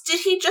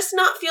 Did he just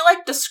not feel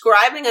like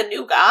describing a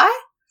new guy?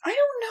 I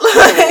don't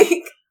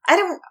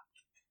know.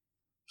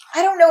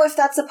 I don't know if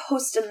that's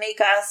supposed to make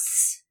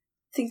us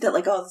think that,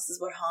 like, oh, this is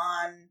what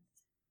Han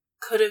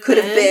could have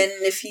been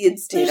if he had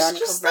stayed on Corellia. There's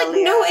just, like,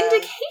 no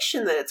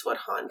indication that it's what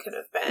Han could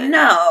have been.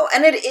 No,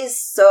 and it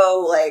is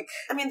so, like...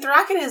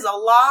 Thraken is a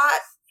lot...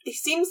 He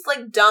seems,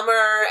 like,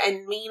 dumber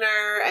and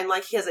meaner, and,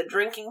 like, he has a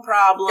drinking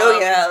problem. Oh,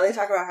 yeah, they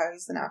talk about how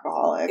he's an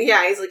alcoholic.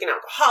 Yeah, he's, like, an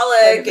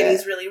alcoholic, and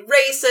he's really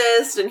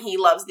racist, and he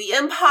loves the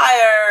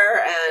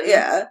Empire,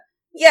 and...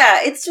 Yeah,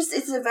 it's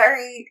a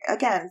very,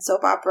 again,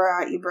 soap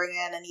opera. You bring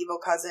in an evil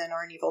cousin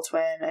or an evil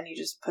twin, and you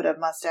just put a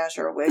mustache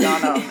or a wig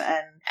on them,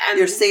 and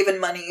you're saving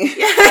money.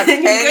 Yeah,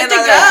 and you're good to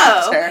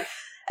go. Actor.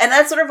 And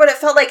that's sort of what it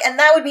felt like. And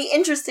that would be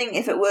interesting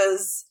if it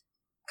was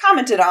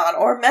commented on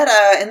or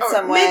meta in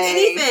some way.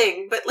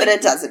 Anything, but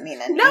it doesn't mean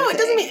anything. No, it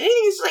doesn't mean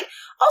anything. It's just like,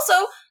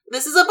 also,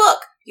 this is a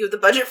book. You have the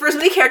budget for as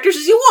many characters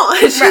as you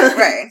want.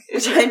 Right.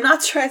 Which I'm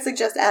not sure I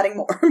suggest adding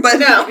more. But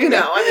no,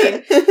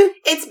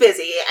 it's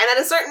busy. And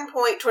at a certain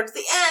point towards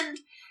the end,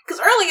 because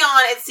early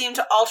on it seemed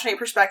to alternate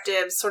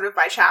perspectives sort of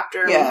by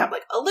chapter. We have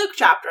like a Luke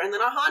chapter and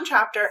then a Han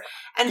chapter.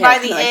 And by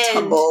the end,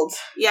 tumbled.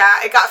 Yeah,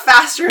 it got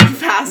faster and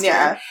faster.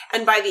 Yeah.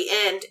 And by the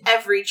end,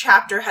 every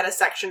chapter had a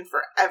section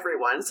for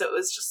everyone. So it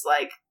was just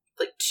like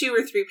 2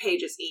 or 3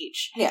 pages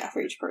each. Yeah,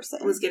 for each person.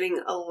 It was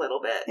getting a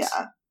little bit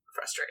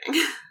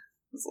frustrating.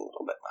 Was a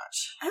little bit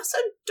much. I also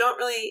don't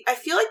really... I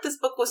feel like this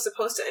book was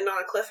supposed to end on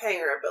a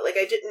cliffhanger, but,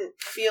 I didn't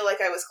feel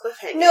like I was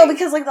cliffhanging. No,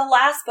 because, the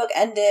last book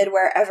ended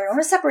where everyone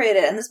was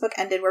separated, and this book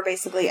ended where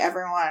basically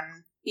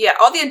everyone... Yeah,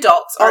 all the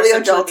adults are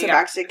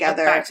back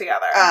together.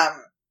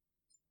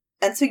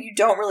 And so you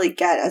don't really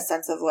get a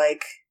sense of,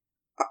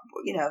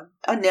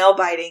 a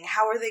nail-biting.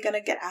 How are they going to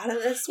get out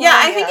of this one? Yeah,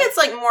 I think it's,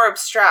 more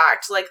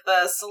abstract.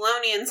 The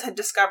Solonians had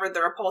discovered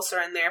the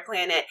repulsor in their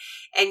planet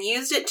and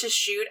used it to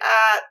shoot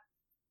at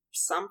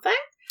something?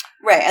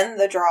 Right, and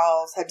the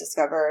Drals had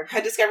discovered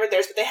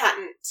theirs, but they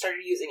hadn't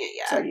started using it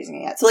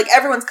yet. So,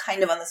 everyone's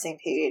kind of on the same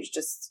page,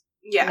 just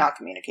not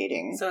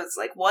communicating. So it's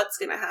what's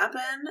going to happen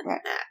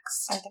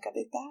next? I think a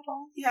big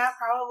battle. Yeah,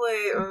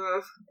 probably.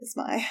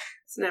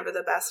 It's never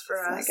the best for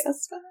us. I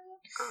guess.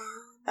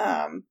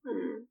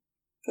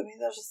 But maybe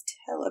they'll just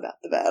tell about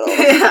the battle.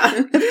 Yeah.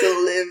 We have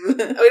to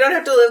live. We don't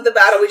have to live the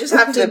battle. We just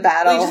have to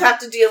battle. We just have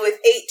to deal with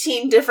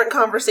 18 different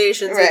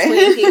conversations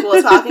between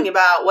people talking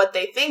about what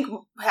they think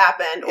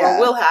happened or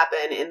will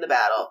happen in the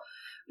battle.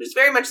 Which is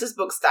very much this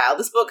book's style.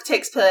 This book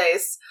takes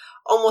place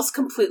almost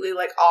completely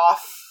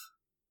off.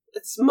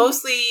 It's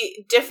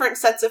mostly different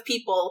sets of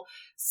people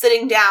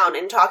sitting down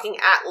and talking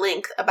at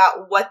length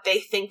about what they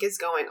think is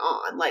going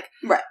on.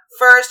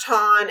 First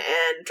Han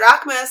and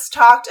Drachmas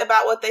talked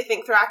about what they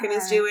think Thraken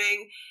is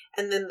doing,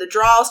 and then the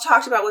Drals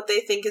talked about what they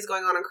think is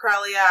going on in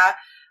Corellia,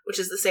 which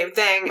is the same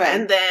thing,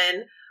 and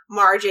then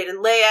Mara Jade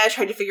and Leia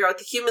tried to figure out what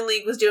the Human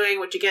League was doing,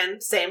 which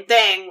again, same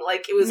thing.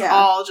 Like, it was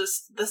all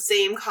just the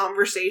same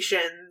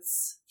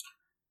conversations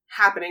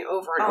happening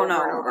over and over and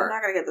over. I'm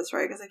not gonna get this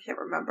right because I can't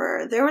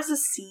remember. There was a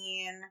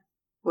scene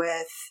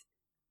with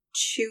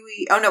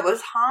Chewie. Oh no, it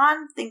was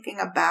Han thinking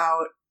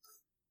about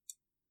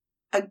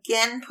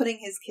again putting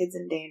his kids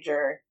in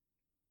danger.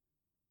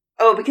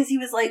 Oh, because he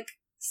was like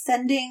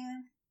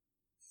sending.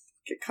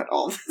 Cut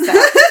all this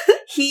out.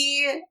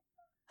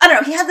 I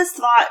don't know. He had this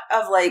thought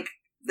of like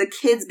the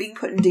kids being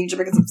put in danger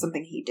because of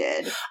something he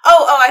did.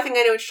 Oh, I think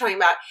I know what you're talking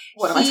about.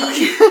 What am I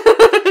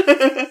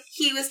talking?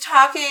 He was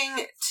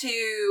talking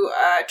to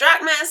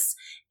Drachmas,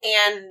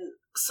 and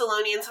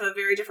Solonians have a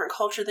very different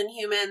culture than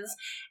humans,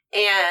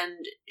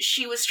 and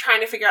she was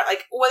trying to figure out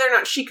like whether or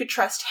not she could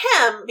trust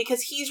him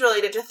because he's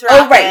related to Thraken.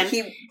 Oh, right.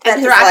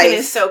 And Thraken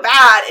is so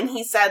bad, and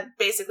he said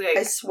basically, like,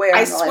 I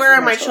swear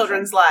on my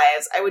children's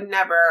lives, I would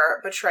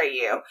never betray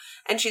you.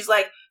 And she's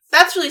like,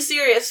 that's really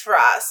serious for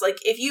us. Like,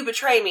 if you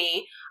betray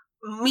me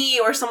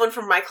or someone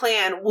from my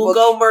clan will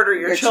go murder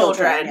your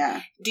children.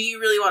 Yeah. Do you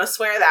really want to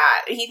swear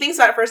that? And he thinks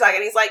about it for a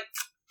second. He's like,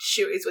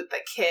 Chewie's with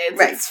the kids.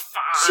 Right. It's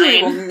fine.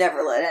 Chewie will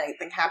never let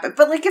anything happen.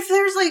 But, like, if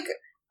there's, like,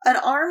 an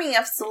army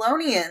of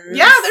Solonians.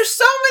 Yeah, there's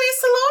so many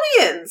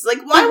Solonians.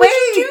 Like, why would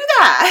you do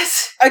that?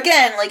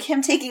 Again, like,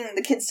 him taking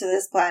the kids to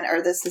this planet,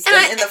 or this system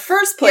in the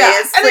first place. Yeah,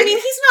 and like, I mean,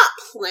 he's not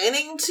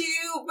planning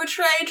to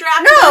betray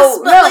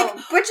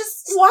Dracula. But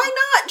just why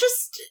not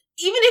just,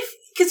 even if,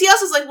 because he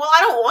also is like, well,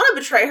 I don't want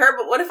to betray her,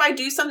 but what if I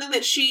do something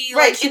that she,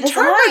 like,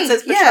 interprets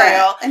as betrayal?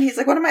 Yeah. And he's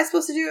like, what am I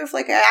supposed to do if,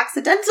 like, I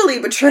accidentally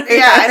betray her?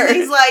 Yeah, and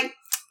he's like,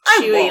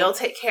 Chewie will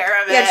take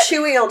care of it. Yeah,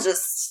 Chewie will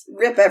just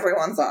rip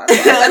everyone's arms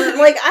off. And,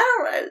 like,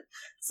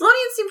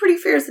 Solonians seem pretty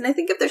fierce, and I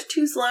think if there's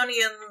two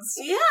Solonians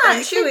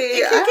and Chewie,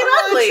 it could get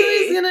ugly.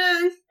 Chewie's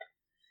gonna...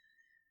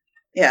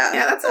 Yeah,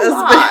 that's a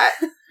lot.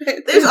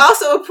 There's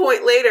also a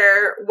point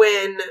later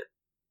when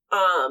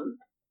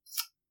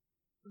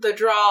the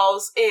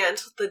Dralls and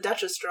the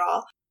Duchess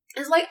Drall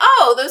is like,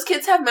 oh, those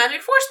kids have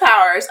magic force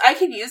powers. I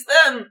could use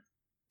them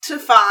to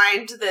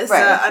find this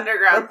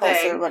underground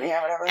thing.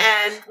 Whatever.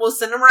 And we'll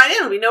send them right in.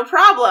 It'll be no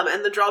problem.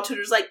 And the Droll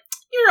tutor's like,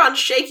 you're on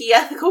shaky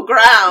ethical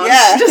ground,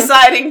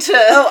 deciding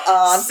to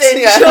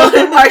send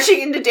children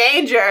marching into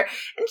danger.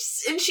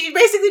 And she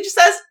basically just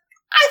says,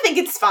 I think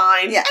it's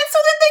fine. Yeah. And so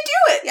then they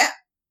do it. Yeah.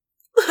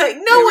 Like,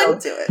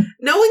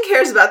 no one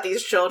cares about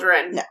these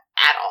children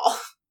at all.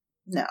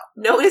 No.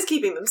 No one is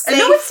keeping them safe. And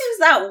no one seems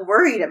that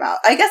worried about,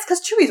 I guess,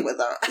 because Chewie's with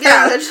them.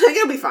 Yeah, they're just like,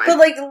 it'll be fine. But,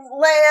 like,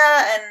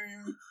 Leia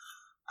and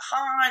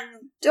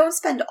Han don't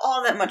spend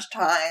all that much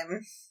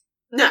time.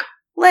 No.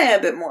 Leia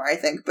a bit more, I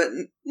think, but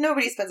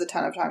nobody spends a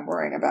ton of time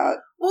worrying about.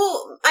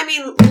 Well, I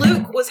mean,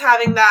 Luke was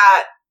having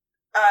that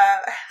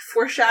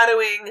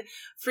foreshadowing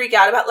freak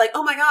out about, like,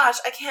 oh my gosh,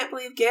 I can't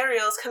believe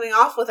Gariel's coming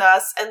off with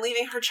us and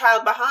leaving her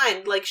child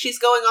behind. Like, she's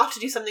going off to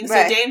do something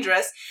so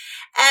dangerous.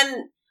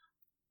 And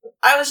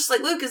I was just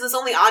like, Luke, is this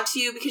only odd to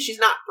you because she's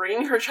not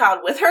bringing her child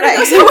with her to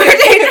go somewhere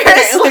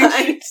dangerous?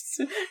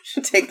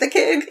 Like, take the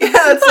kid.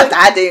 Yeah, it's not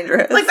that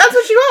dangerous. Like, that's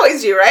what you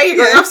always do, right? You're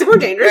going off somewhere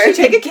dangerous, you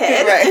take a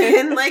kid,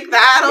 and, like,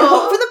 that'll... You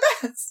hope for the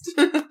best.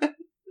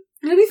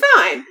 It'll be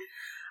fine.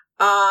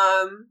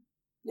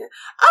 Yeah.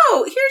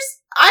 Oh,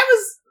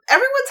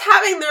 everyone's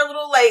having their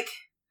little, like,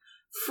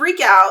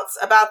 freakouts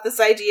about this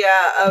idea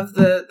of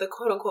the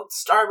quote-unquote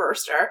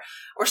Starburster,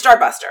 or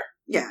Starbuster.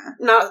 Yeah.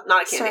 Not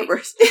a candy.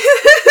 Starburst.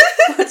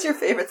 What's your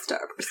favorite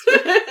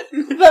Starburster?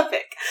 The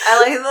pink. I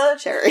like the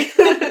cherry.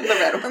 The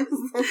red ones.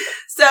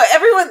 So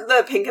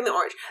the pink and the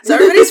orange. So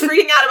everybody's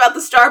freaking out about the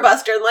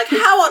Starbuster and like,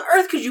 how on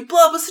earth could you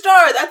blow up a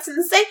star? That's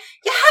insane.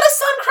 You had a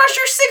Sun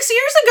Crusher 6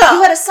 years ago.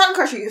 You had a Sun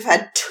Crusher. You've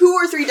had 2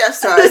 or 3 Death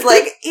Stars.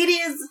 Like, it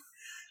is...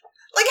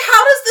 Like,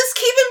 how does this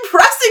keep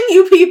impressing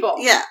you people?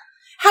 Yeah.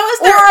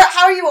 Or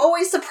how are you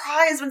always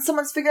surprised when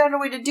someone's figured out a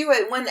way to do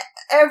it when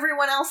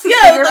everyone else has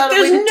figured out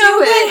a way to do it? There's no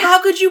way.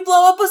 How could you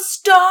blow up a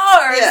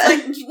star? Yeah.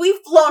 It's like,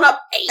 we've blown up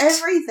 8.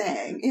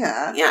 Everything.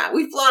 Yeah. Yeah,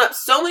 we've blown up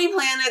so many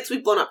planets.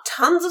 We've blown up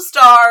tons of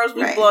stars.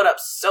 We've blown up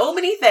so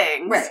many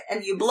things. Right.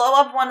 And you blow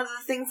up one of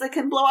the things that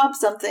can blow up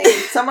something.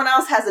 Someone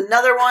else has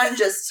another one,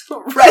 just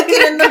wreck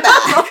it in the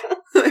back.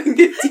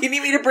 Do you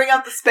need me to bring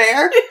out the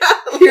spare?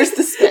 Yeah. Here's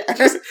the spare.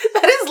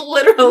 That is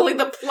literally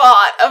the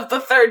plot of the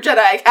 3rd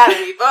Jedi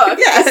Academy book.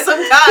 Yeah.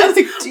 Some guys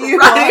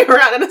running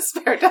around in a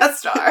spare Death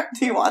Star.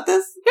 Do you want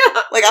this?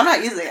 Yeah. Like, I'm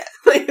not using it.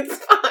 Like, it's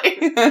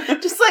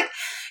fine. Just like,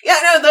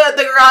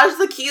 the garage,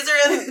 the keys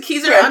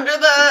are under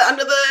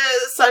the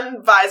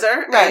sun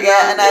visor. Right,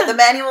 and the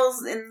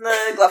manual's in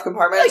the glove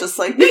compartment, like, just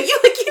like... you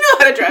know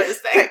how to drive this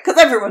thing. Because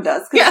everyone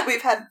does. Because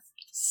we've had...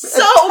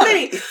 So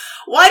many.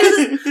 Why does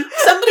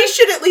somebody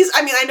should at least,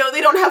 I mean, I know they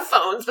don't have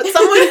phones, but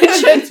someone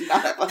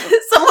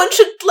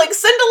should like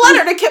send a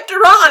letter to Kip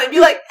Duran and be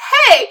like,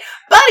 hey,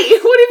 buddy,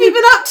 what have you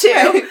been up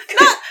to?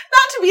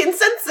 Not to be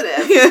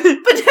insensitive,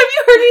 but have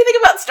you heard anything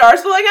about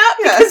stars blowing up?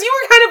 Because you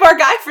were kind of our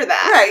guy for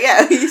that. Right,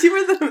 yeah. You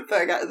were the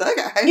guy.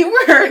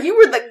 You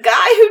were the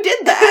guy who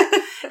did that.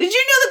 Did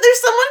you know that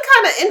there's someone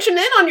kind of inching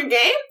in on your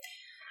game?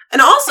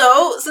 And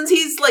also, since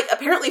he's, like,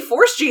 apparently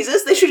Force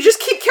Jesus, they should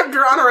just keep Kyp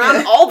Durron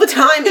around all the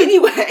time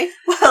anyway.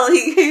 Well,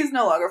 he's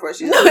no longer Force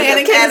Jesus. No,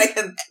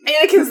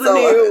 Anakin's the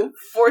new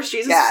Force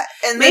Jesus. Yeah.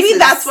 And maybe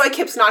that's why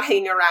Kyp's not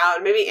hanging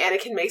around. Maybe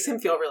Anakin makes him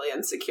feel really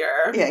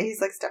insecure. Yeah,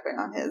 he's, like, stepping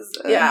on his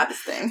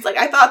thing. It's like,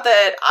 I thought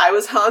that I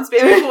was Han's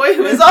baby boy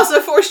who is also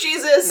Force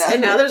Jesus,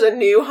 and now there's a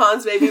new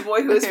Han's baby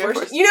boy who is Force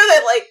Jesus. You know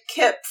that, like,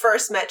 Kyp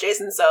first met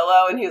Jacen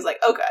Solo, and he was like,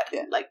 oh, good.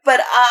 Yeah. Like, but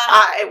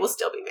I will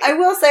still be me. I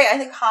will say, I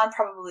think Han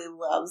probably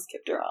loves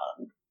Kyp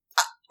Durron.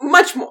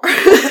 Much more.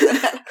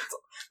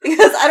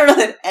 Because I don't know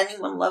that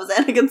anyone loves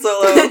Anakin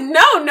Solo.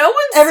 No one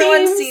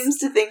Everyone seems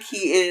to think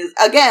he is,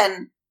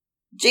 again,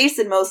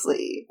 Jacen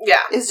mostly. Yeah.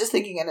 Is just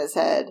thinking in his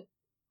head,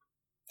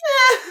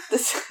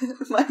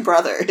 my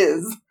brother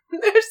is.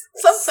 There's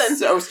something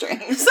so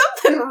strange.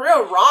 Something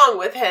real wrong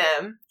with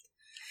him.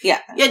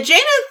 Yeah. Yeah,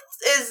 Jaina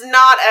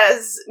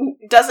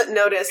doesn't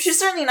notice. She's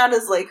certainly not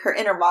as, like, her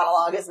inner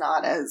monologue is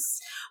not as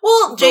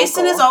well, vocal.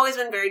 Jacen has always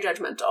been very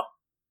judgmental.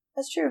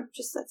 That's true.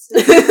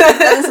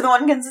 That is the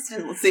one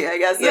consistency, I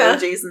guess,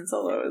 of Jacen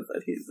Solo is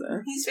that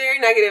he's very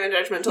negative and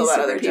judgmental about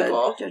other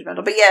people.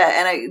 Judgmental. But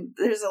yeah, and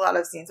there's a lot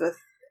of scenes with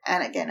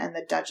Anakin and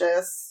the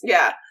Duchess.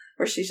 Yeah.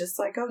 Where she's just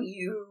like, oh,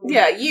 you...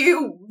 Yeah,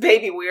 you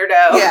baby weirdo.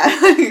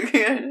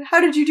 Yeah. How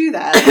did you do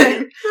that?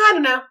 I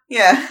don't know.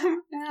 Yeah.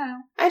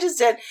 I just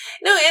did.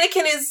 No,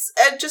 Anakin is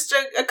just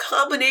a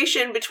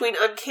combination between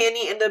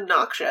uncanny and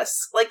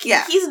obnoxious. Like,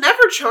 he's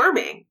never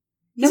charming.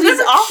 He's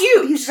never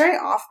cute. He's very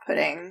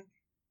off-putting.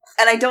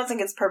 And I don't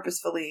think it's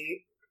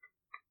purposefully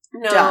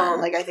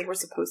done. Like, I think we're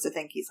supposed to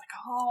think he's like,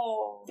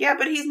 oh. Yeah,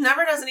 but he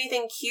never does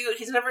anything cute.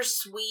 He's never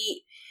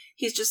sweet.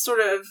 He's just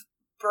sort of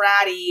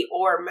bratty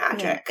or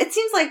magic. It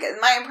seems like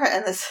my impression,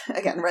 and this,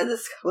 again, read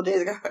this a couple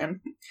days ago, and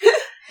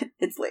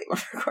it's late when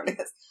we're recording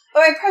this.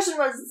 But my impression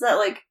was that,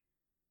 like,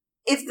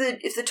 if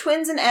the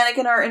twins and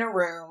Anakin are in a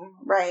room,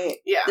 right?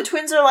 Yeah. The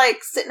twins are,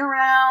 like, sitting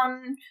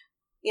around,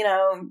 you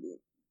know,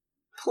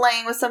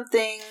 playing with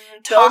something,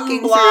 talking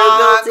through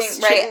a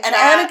building, right? And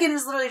Anakin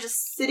is literally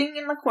just sitting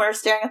in the corner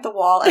staring at the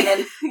wall, and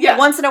then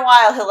once in a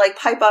while he'll, like,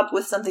 pipe up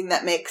with something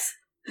that makes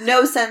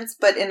no sense,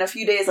 but in a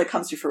few days, like,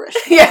 comes to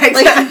fruition. Yeah,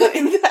 exactly.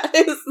 Like, that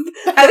is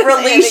the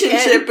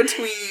relationship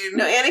between...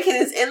 No,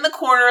 Anakin is in the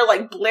corner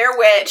like Blair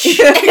Witch.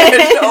 You're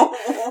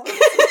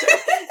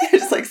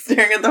just, like,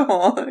 staring at the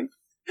wall.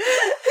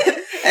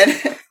 And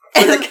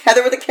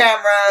Heather with a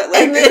camera.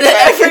 Like, and then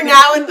every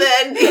now and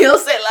then, he'll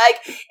say, like,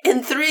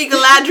 in 3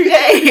 Galadriel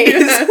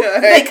days,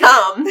 they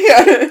come.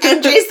 Yeah.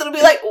 And Jacen will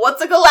be like,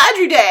 what's a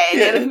Galadriel day?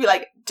 And Anakin will be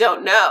like,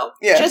 don't know.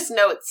 Yeah. Just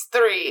know it's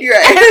 3.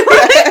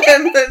 Right.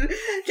 And then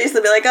Jacen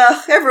will be like,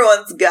 oh,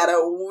 everyone's got a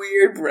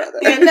weird brother.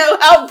 You know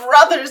how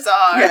brothers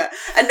are. Yeah.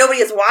 And nobody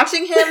is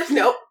watching him.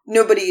 Nope.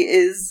 Nobody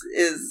is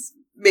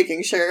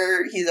making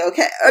sure he's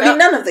okay. I mean,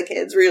 none of the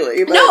kids,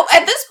 really. But. No,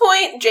 at this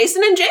point,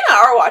 Jacen and Jaina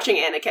are watching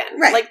Anakin.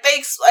 Right. Like,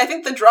 I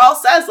think the drawl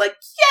says, like,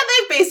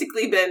 yeah, they've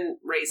basically been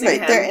raising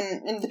him. They're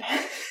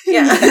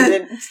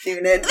independent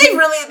students.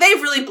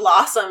 They've really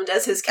blossomed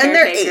as his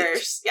caretakers. And they're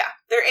 8. Yeah,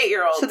 they're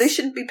 8-year-olds. So they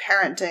shouldn't be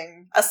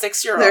parenting a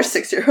 6-year-old. Their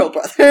 6-year-old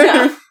brother.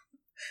 Yeah.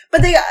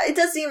 But it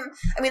does seem,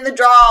 I mean, the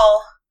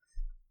drawl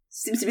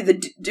seems to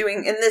be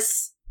doing, in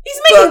this... He's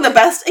making the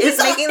best. He's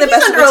making the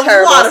best of a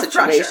terrible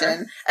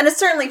situation, and is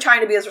certainly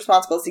trying to be as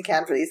responsible as he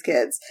can for these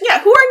kids.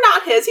 Yeah, who are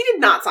not his. He did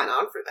not sign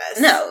on for this.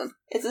 No,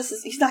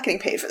 he's not getting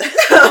paid for this.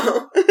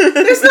 No,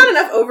 there's not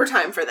enough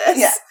overtime for this.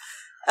 Yeah,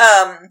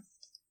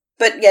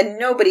 but yeah,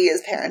 nobody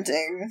is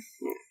parenting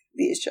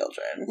these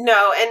children.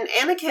 No, and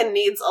Anakin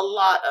needs a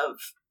lot of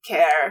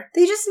care.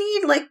 They just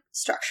need, like,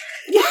 structure.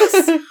 Yes.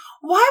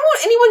 Why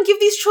won't anyone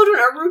give these children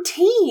a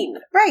routine?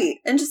 Right,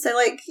 and just say,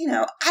 like, you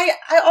know, I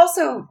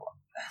also.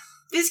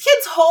 These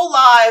kids' whole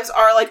lives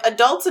are, like,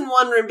 adults in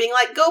one room being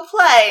like, go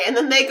play, and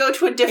then they go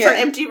to a different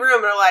empty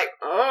room and are like,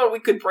 oh, we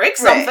could break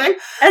something. Right.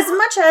 As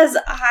much as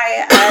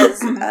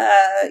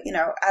I, you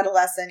know,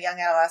 young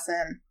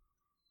adolescent,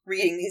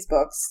 reading these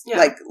books,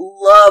 like,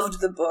 loved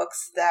the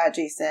books that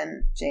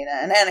Jacen, Jaina,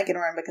 and Anakin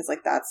were in, because,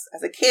 like, that's,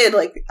 as a kid,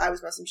 like, I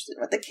was most interested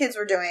in what the kids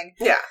were doing.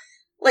 Yeah.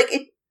 Like,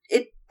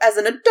 it as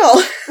an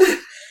adult,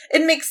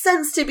 it makes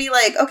sense to be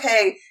like,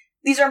 okay,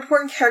 these are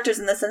important characters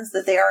in the sense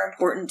that they are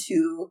important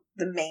to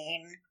the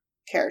main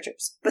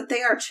characters, but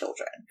they are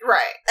children.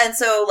 Right. And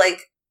so,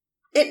 like,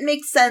 it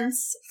makes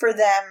sense for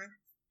them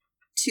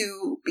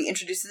to be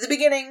introduced at the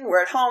beginning.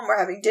 We're at home, we're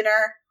having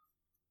dinner.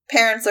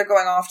 Parents are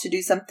going off to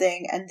do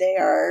something, and they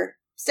are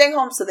staying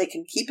home so they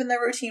can keep in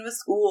their routine with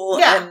school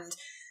and,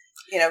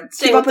 you know,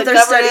 keep up with their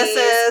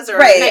studies. Or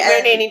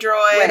Nightmare Nanny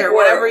Droid or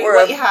whatever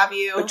what you have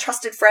you. A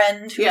trusted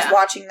friend who's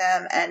watching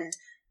them, and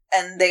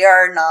they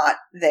are not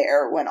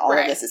there when all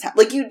of this is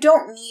happening. Like, you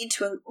don't need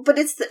to... But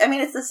it's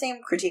the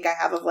same critique I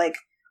have of, like,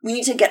 we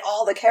need to get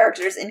all the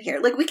characters in here.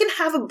 Like, we can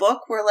have a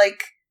book where,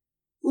 like,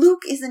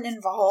 Luke isn't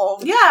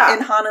involved in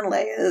Han and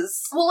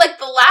Leia's... Well, like,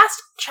 the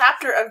last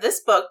chapter of this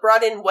book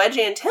brought in Wedge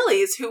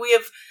Antilles, who we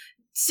have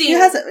seen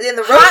in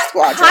the Rogue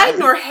Squadron. hide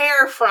nor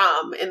hair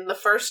from in the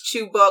first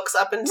 2 books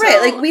up until... Right,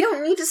 like, we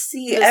don't need to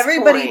see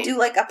everybody do,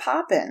 like, a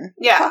pop-in.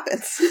 Yeah.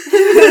 Poppins.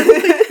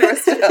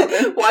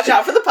 Watch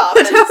out for the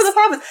poppins. Watch out for the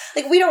poppins.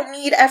 Like, we don't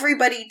need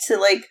everybody to,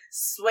 like...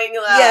 swing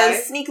that. Yeah,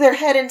 sneak their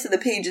head into the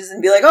pages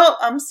and be like, oh,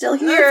 I'm still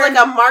here. It's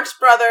like a Marx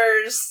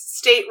Brothers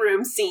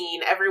stateroom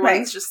scene.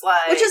 Everyone's just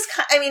like... Which is,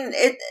 I mean,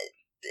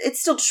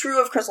 it's still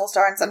true of Crystal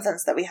Star in some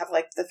sense that we have,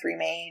 like, the 3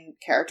 main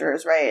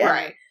characters, right?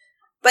 Right.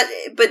 But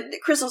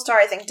Crystal Star,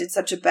 I think, did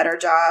such a better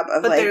job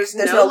of, like, there's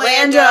no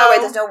Lando, right?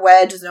 There's no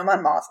Wedge, there's no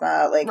Mon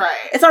Mothma, like,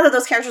 right. It's not that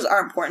those characters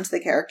aren't important to the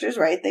characters,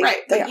 right? They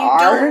but you are.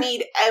 don't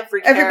need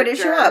everybody to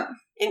show up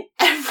in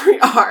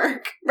every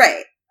arc.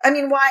 Right. I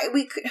mean, why,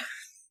 we could,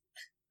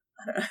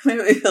 I don't know,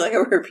 maybe we feel like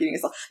we're repeating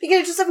ourselves. You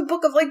could just have a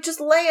book of, like, just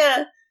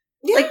Leia,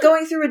 like,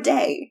 going through a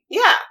day.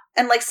 Yeah.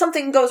 And, like,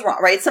 something goes wrong,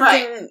 right?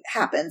 Something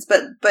happens,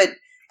 but...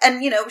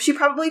 And, you know, she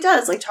probably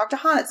does, like, talk to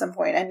Han at some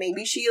point, and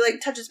maybe she,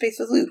 like, touches base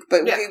with Luke,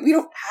 but we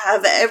don't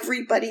have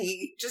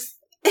everybody just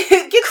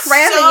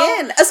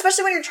cramming in,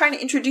 especially when you're trying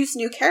to introduce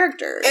new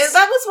characters. And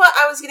that was what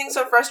I was getting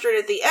so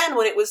frustrated at the end,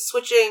 when it was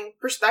switching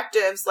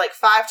perspectives, like,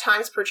 5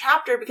 times per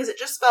chapter, because it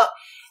just felt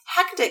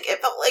hectic. It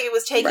felt like it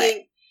was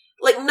taking...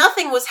 Like,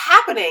 nothing was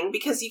happening,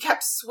 because you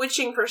kept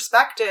switching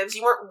perspectives.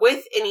 You weren't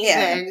with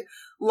anything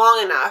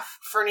long enough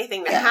for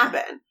anything to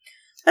happen.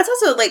 That's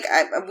also, like,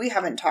 we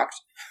haven't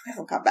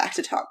gone back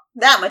to talk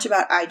that much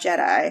about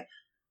iJedi.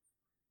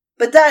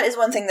 But that is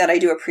one thing that I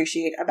do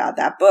appreciate about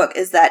that book,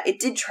 is that it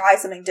did try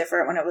something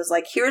different when it was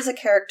like, here's a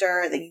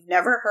character that you've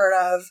never heard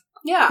of,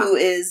 who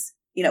is,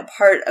 you know,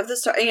 part of the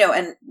story, you know,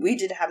 and we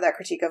did have that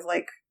critique of,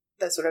 like,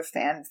 the sort of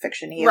fan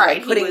fiction-y,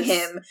 like, putting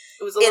him...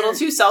 It was a little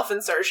too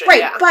self-insertion,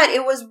 Right, but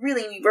it was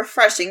really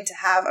refreshing to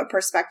have a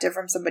perspective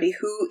from somebody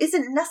who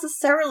isn't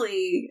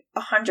necessarily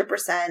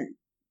 100%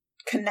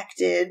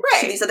 connected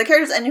to these other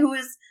characters, and who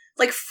is,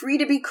 like, free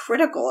to be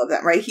critical of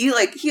them, right? He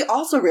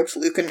also ripped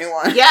Luke a new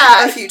one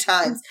a few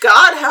times.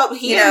 God help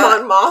he and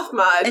Mon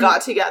Mothma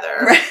got together.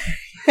 Right.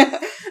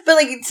 But,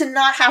 like, to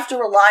not have to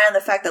rely on the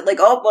fact that, like,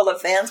 oh, well, the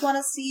fans want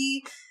to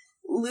see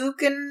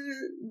Luke and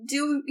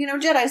do, you know,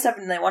 Jedi stuff,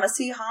 and they want to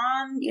see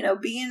Han, you know,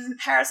 be in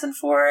Harrison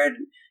Ford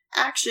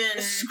action.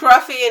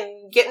 Scruffy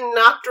and getting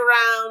knocked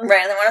around.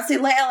 Right, and they want to see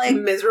Leia, like...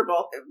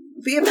 miserable.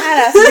 Be a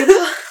badass and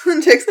do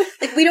politics.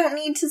 Like, we don't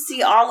need to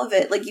see all of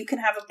it. Like, you can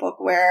have a book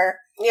where...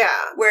 you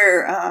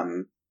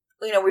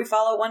know, we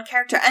follow one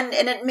character. And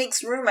it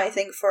makes room, I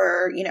think,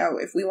 for, you know,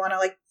 if we want to,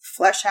 like,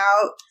 flesh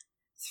out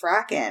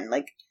Thraken,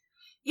 like...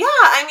 Yeah,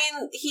 I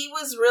mean,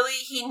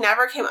 he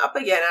never came up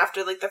again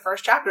after, like, the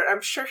first chapter.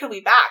 I'm sure he'll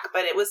be back,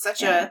 but it was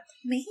such a...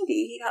 Maybe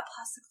he got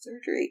plastic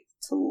surgery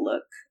to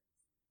look...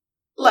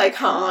 like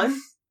Han.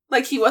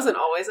 Like, he wasn't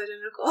always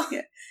identical.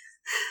 Yeah.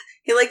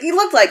 He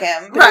looked like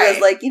him, but he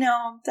was like, you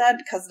know, dad,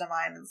 cousin of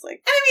mine is,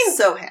 like, and I mean,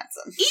 so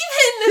handsome.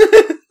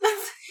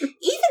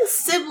 Even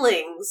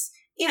siblings,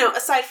 you know,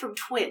 aside from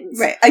twins.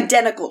 Right,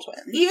 identical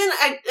twins.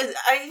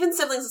 Even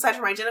siblings aside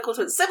from identical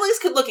twins. Siblings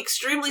could look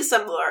extremely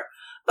similar,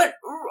 but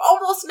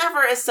almost never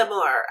as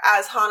similar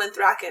as Han and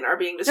Thraken are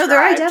being described. No,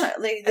 they're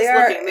identical. They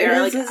are.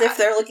 It is as if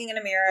they're looking in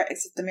a mirror,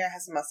 except the mirror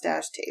has a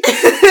mustache tape.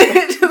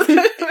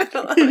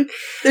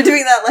 They're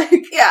doing that, like,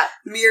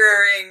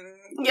 mirroring,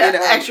 you know,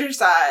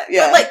 exercise.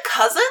 Yeah. But, like,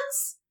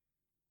 cousins?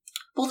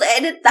 Well,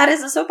 that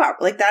is a soap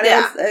opera. Like, that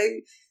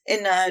is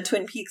in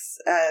Twin Peaks,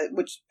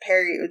 which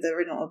the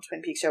original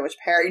Twin Peaks show, which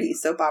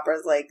parodies soap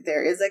operas, like,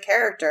 there is a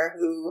character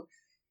who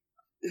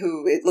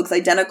it looks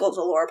identical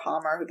to Laura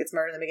Palmer, who gets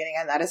murdered in the beginning,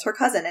 and that is her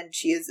cousin, and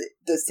she is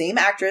the same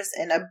actress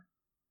in a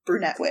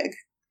brunette wig.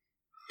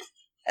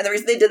 And the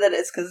reason they did that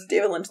is because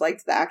David Lynch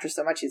liked the actress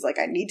so much, he's like,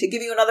 I need to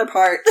give you another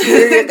part.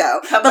 Here you go.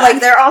 But, like,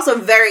 they're also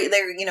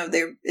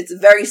it's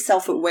very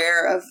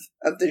self-aware of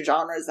the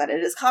genres that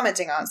it is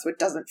commenting on, so it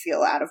doesn't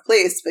feel out of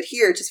place. But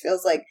here, it just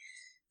feels like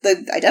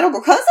the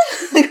identical cousin?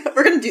 Like,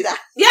 we're going to do that.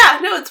 Yeah,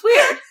 no, it's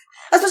weird.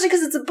 Especially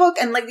because it's a book,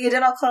 and, like, the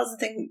identical cousin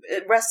thing,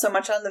 it rests so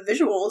much on the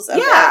visuals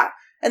of it.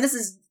 And this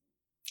is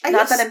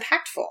not that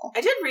impactful.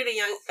 I did read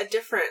a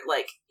different,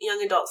 like,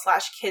 young adult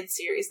 / kid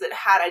series that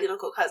had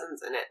identical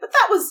cousins in it, but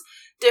that was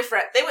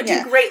different. They went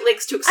to great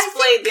lengths to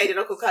explain the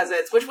identical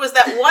cousins, which was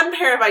that one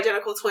pair of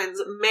identical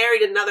twins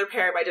married another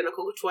pair of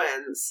identical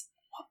twins.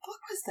 What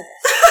book was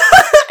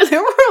this? There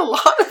were a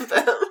lot of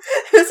them.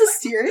 It was a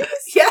series?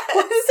 Yes.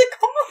 What is it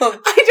called?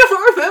 I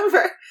don't remember.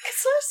 It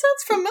sort of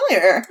sounds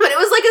familiar. But it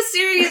was like a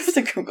series I have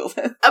to Google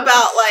it.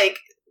 About, like,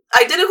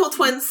 identical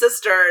twin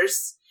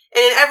sisters.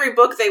 And in every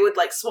book, they would,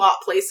 like,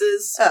 swap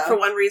places for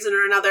one reason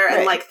or another,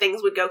 and, like,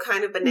 things would go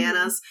kind of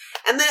bananas.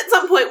 Mm-hmm. And then at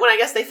some point, when I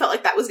guess they felt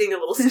like that was getting a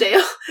little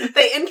stale,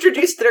 they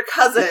introduced their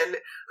cousin,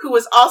 who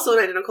was also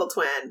an identical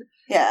twin.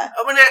 Yeah.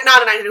 Well,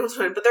 not an identical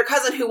twin, but their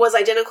cousin who was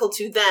identical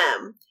to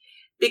them,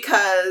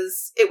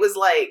 because it was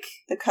like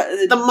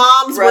the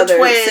moms were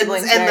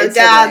twins and the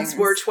dads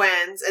were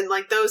twins, and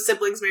like those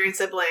siblings married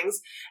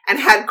siblings and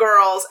had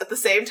girls at the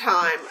same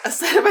time, a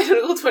set of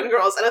identical twin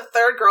girls and a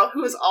third girl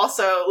who is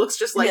also looks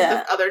just like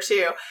the other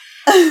two.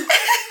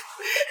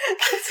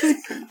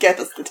 Get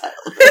us the title.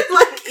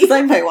 Like,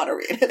 I might want to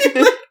read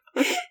it.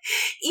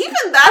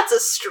 Even that's a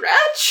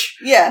stretch.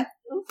 Yeah.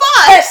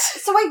 But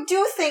so I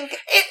do think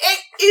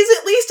it is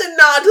at least a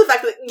nod to the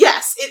fact that,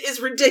 yes, it is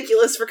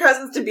ridiculous for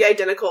cousins to be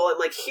identical, and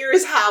like,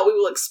 here's how we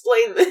will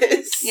explain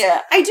this.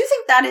 Yeah. I do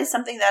think that is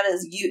something that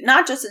is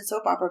not just in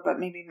soap opera, but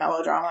maybe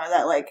melodrama,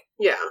 that like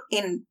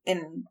in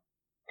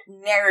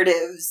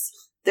narratives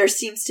there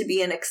seems to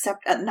be an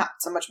not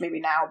so much maybe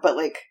now, but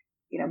like,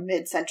 you know,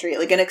 mid-century,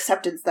 like an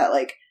acceptance that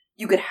like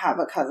you could have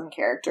a cousin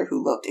character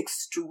who looked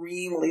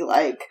extremely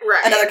like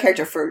another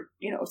character for,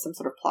 you know, some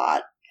sort of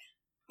plot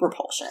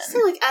repulsion. So,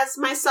 like, as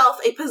myself,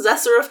 a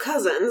possessor of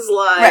cousins,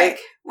 like...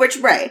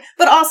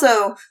 But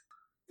also,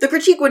 the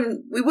critique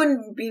we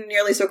wouldn't be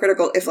nearly so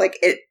critical if, like,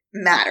 it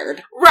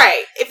mattered.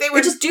 Right. If they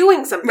were just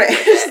doing something.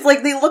 Right. Just,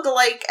 like, they look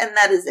alike, and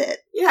that is it.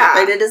 Yeah.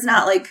 Right? It is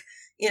not, like,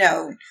 you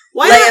know,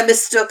 Leia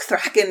mistook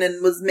Thraken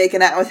and was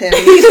making out with him.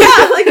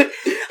 Yeah, like...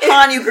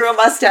 Han, you grew a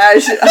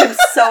mustache. I'm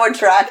so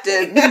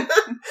attracted.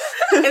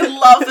 I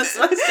love this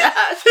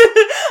mustache.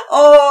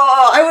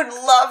 Oh, I would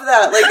love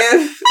that. Like,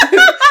 if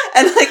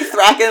and like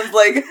Thraken's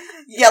like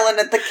yelling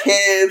at the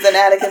kids, and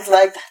Anakin's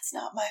like, "That's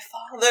not my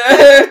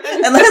father,"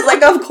 and then it's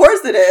like, "Of course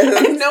it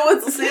is." And no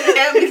one's listening to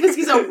him because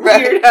he's a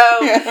weirdo.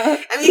 Yeah.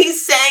 I mean,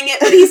 he's saying it,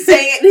 but he's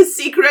saying it in his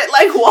secret,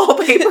 like,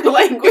 wallpaper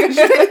language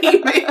that he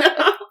made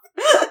up.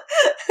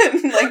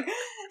 And like,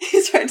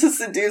 he's trying to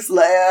seduce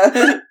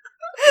Leia.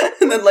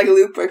 And then, like,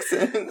 Luke breaks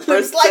in. Luke's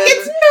like,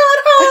 it's not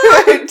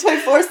hard!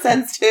 Typhor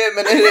sensed him,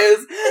 and it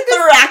is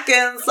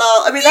Thraken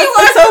Solo. I mean, that's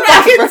so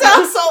Thraken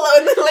Solo,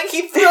 and then, like,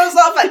 he throws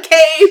off a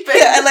cape.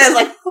 And Leia's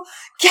like,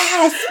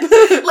 gasp!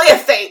 Leia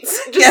faints.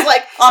 Just,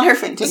 like, on her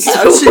fainting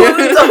couch.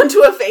 Swoons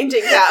onto a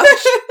fainting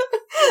couch.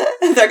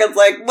 And Thraken's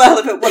like, well,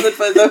 if it wasn't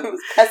for those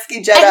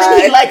pesky Jedi. And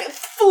then he, like,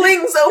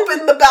 flings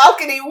open the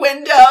balcony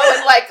window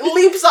and, like,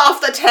 leaps off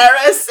the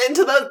terrace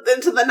into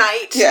the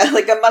night. Yeah,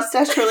 like a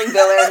mustache-twirling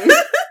villain.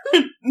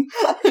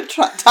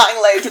 Tying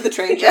Leia to the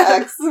train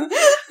tracks.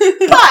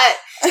 But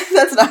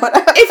that's not what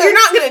happens. If you're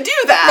not going to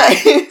do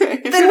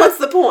that, then what's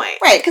the point?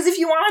 Right, because if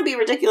you want to be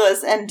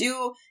ridiculous and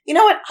do... You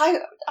know what?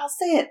 I'll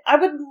say it. I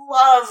would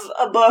love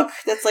a book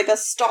that's like a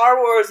Star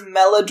Wars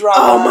melodrama.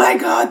 Oh my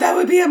god, that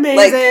would be amazing.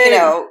 Like,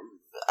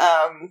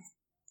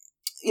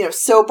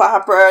 soap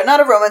opera. Not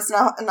a romance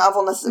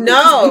novel necessarily.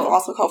 No. We've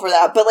also called for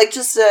that. But like,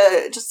 just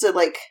a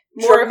like,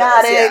 more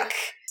dramatic...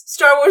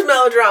 Star Wars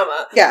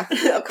melodrama. Yeah.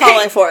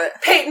 Calling for it.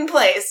 Peyton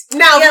Place.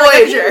 Now Voyager.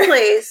 Like Peyton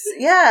Place.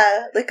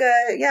 Yeah. Like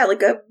a,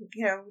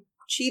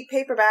 cheap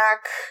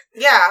paperback.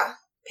 Yeah.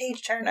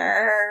 Page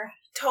turner.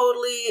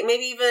 Totally.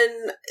 Maybe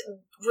even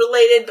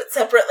related but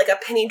separate, like a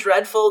Penny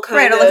Dreadful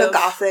kind of. Right, or like a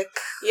gothic.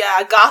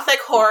 Yeah, gothic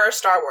horror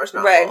Star Wars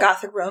novel. Right,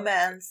 gothic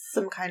romance.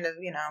 Some kind of,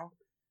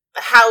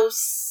 A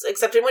house,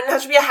 except it wouldn't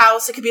have to be a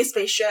house. It could be a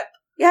spaceship.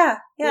 Yeah.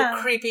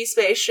 A creepy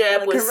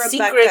spaceship with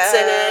secrets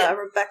in it. A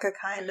Rebecca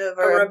kind of.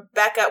 Or a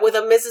Rebecca with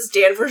a Mrs.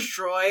 Danvers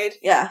droid.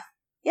 Yeah.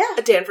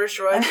 A Danvers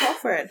droid. I'm all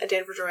for it. A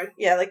Danvers droid.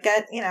 Yeah, like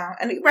that,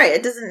 and right,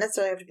 it doesn't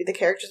necessarily have to be the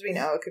characters we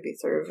know. It could be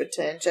sort of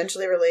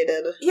tangentially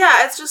related.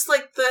 Yeah, it's just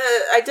like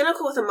the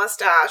identical with a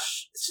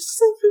mustache. It's just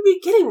doesn't be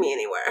getting me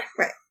anywhere.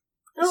 Right.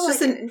 It's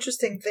just an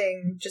interesting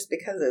thing just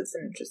because it's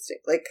an interesting,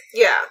 like...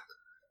 Yeah.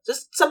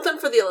 Just something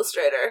for the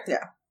illustrator.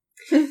 Yeah.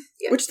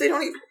 Which they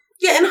don't even...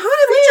 Yeah, and Han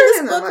and Leia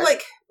in this book,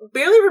 like,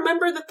 barely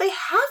remember that they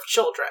have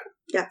children.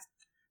 Yeah.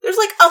 There's,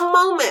 like, a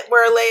moment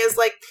where Leia's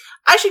like,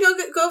 I should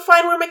go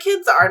find where my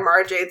kids are. And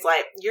Mara Jade's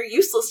like, you're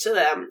useless to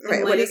them.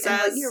 And right, Leia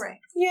says, you're right.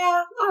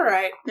 Yeah, all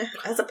right.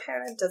 As a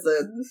parent, as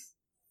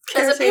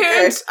a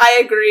parent,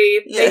 I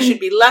agree. Yeah. They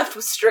should be left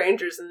with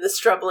strangers in this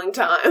troubling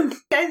time.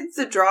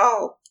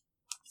 Zadral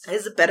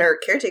is a better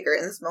caretaker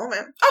in this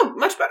moment. Oh,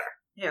 much better.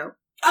 Yeah.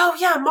 Oh,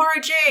 yeah,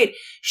 Mara Jade.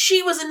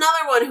 She was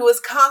another one who was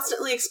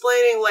constantly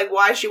explaining, like,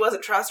 why she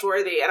wasn't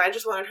trustworthy, and I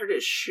just wanted her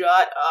to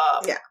shut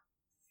up. Yeah.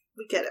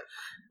 We get it.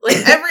 Like,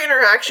 every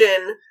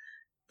interaction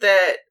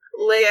that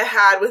Leia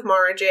had with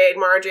Mara Jade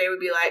would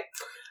be like,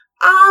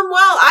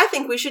 well, I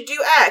think we should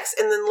do X.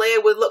 And then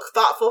Leia would look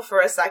thoughtful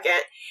for a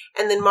second,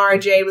 and then Mara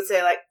Jade would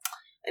say, like,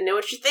 I know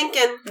what you're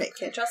thinking. You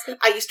can't trust me.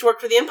 I used to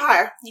work for the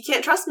Empire. You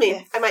can't trust me.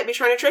 Yeah. I might be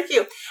trying to trick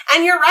you.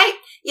 And you're right.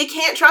 You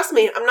can't trust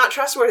me. I'm not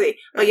trustworthy. Right.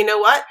 But you know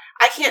what?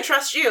 I can't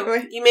trust you.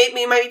 Right. You might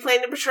be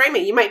planning to betray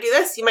me. You might do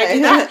this. You might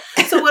do that.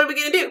 So what are we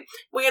going to do?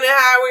 We're going to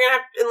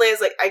have, and Leia's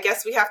like, I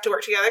guess we have to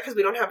work together because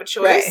we don't have a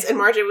choice. Right. And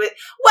Marjorie would,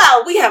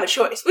 well, we have a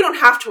choice. We don't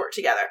have to work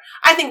together.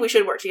 I think we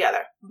should work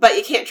together. But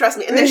you can't trust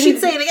me. And then she'd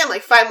say it again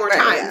like 5 more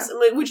times. Yeah.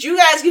 Like, would you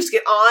guys just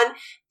get on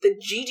the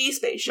GG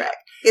spaceship? Right.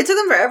 It took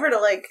them forever to,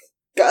 like,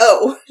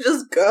 go.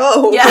 Just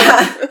go.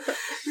 Yeah.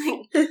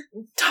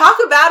 Talk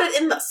about it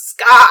in the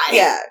sky.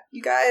 Yeah.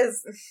 You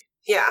guys.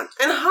 Yeah,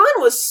 and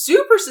Han was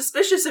super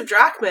suspicious of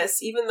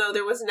Drachmis, even though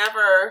there was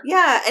never...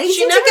 Yeah, and he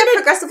seemed to get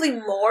progressively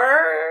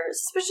more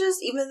suspicious,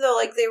 even though,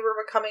 like, they were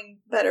becoming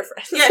better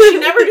friends. Yeah, she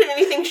never did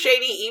anything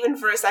shady, even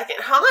for a second.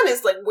 Han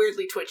is, like,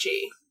 weirdly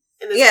twitchy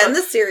in this book. In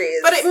this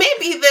series. But it may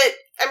be that,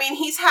 I mean,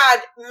 he's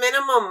had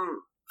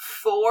minimum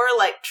 4,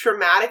 like,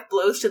 traumatic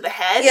blows to the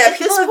head at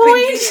this point.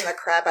 Been beating the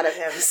crap out of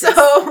him since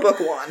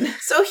book 1.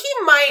 So he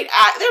might...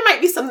 there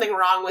might be something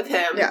wrong with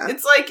him. Yeah.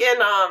 It's like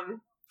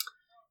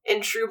in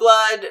True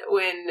Blood,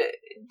 when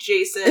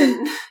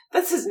Jason...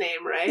 that's his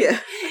name, right? Yeah.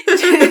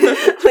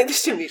 Like,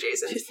 there's too many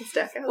Jasons. Jason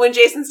Stackhouse. When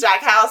Jason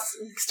Stackhouse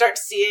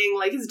starts seeing,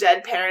 like, his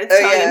dead parents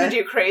telling him to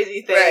do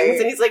crazy things,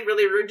 and he's, like,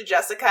 really rude to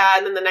Jessica,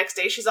 and then the next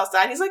day she's all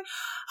sad, and he's like,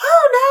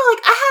 oh, no,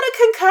 like, I had a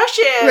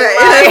concussion.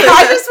 Right. Like,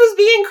 I just was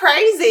being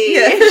crazy.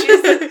 Yeah. And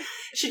she's like,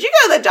 should you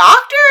go to the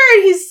doctor?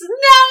 And he's,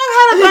 no, I've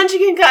had a bunch of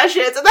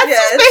concussions. And that's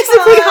just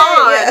basically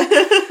Han.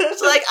 Yeah.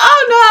 It's like,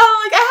 oh, no,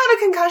 like, I had a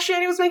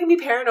concussion. It was making me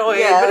paranoid.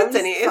 Yeah, but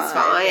it's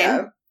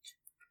fine.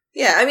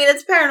 Yeah, I mean,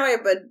 it's paranoia,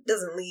 but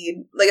doesn't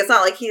lead... Like, it's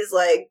not like he's,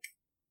 like,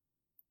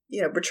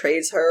 you know,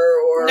 betrays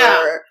her or...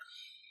 No.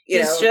 You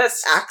know,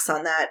 just acts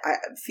on that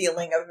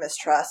feeling of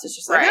mistrust. It's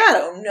just like, I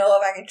don't know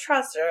if I can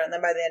trust her. And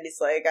then by the end, he's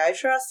like, I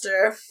trust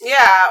her.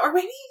 Yeah, or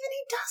maybe even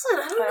he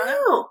doesn't. I don't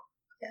know.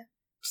 Yeah.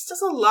 Just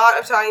does a lot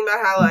of talking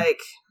about how, like,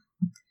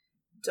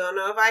 don't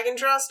know if I can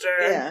trust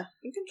her. Yeah,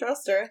 you can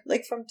trust her.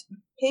 Like, from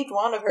page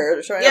 1 of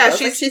her showing up,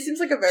 she seems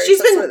like a very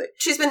trustworthy.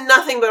 She's been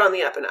nothing but on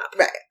the up and up.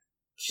 Right.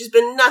 She's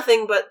been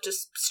nothing but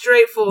just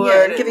straightforward.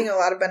 Yeah, and giving a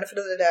lot of benefit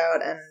of the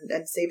doubt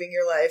and saving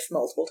your life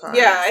multiple times.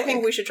 Yeah, I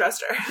think we should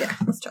trust her. Yeah,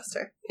 let's trust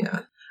her.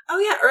 Yeah. Oh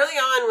yeah, early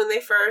on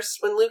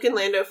when Luke and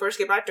Lando first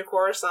get back to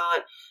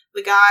Coruscant,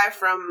 the guy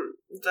from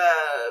the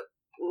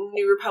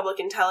New Republic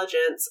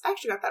Intelligence, I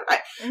actually got that right,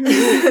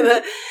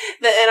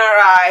 the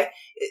NRI,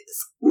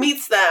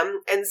 meets them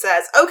and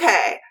says,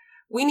 okay,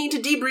 we need to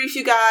debrief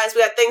you guys.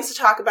 We got things to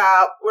talk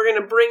about. We're going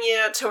to bring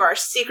you to our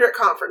secret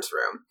conference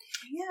room.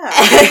 Yeah.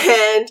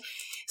 And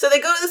so they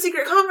go to the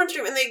secret conference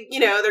room and they, you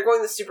know, they're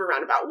going the super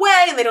roundabout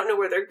way and they don't know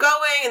where they're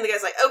going. And the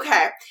guy's like,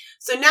 okay,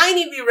 so now you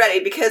need to be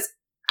ready because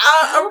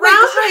I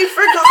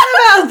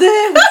forgot about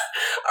this.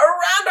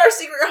 Around our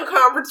secret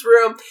conference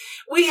room,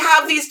 we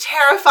have these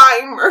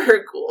terrifying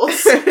murder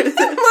ghouls.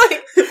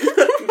 Like,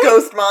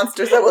 ghost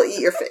monsters that will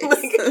eat your face.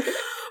 Like,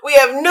 we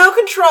have no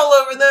control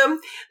over them.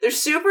 They're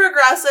super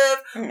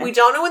aggressive. Mm-hmm. We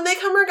don't know when they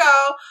come or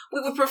go.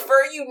 We would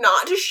prefer you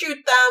not to shoot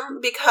them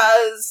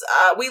because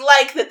we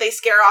like that they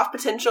scare off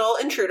potential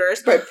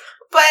intruders. Right.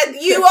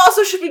 But you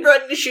also should be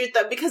ready to shoot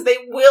them because they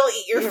will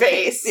eat your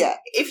face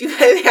if you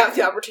have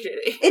the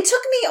opportunity. It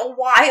took me a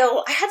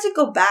while. I had to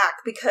go back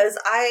because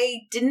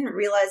I didn't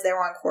realize they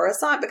were on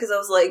Coruscant because I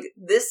was like,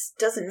 this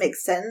doesn't make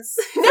sense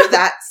for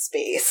that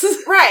space.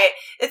 Right.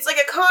 It's like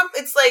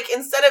it's like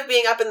instead of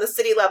being up in the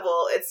city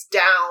level, it's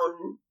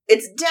down.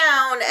 It's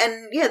down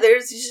and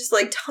there's just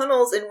like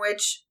tunnels in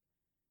which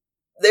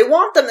they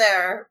want them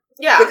there.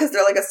 Yeah. Because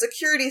they're like a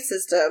security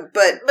system,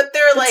 but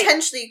they're like...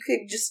 potentially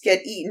could just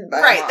get eaten by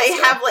a monster. Right, they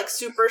have like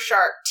super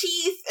sharp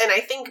teeth, and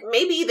I think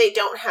maybe they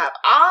don't have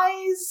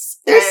eyes.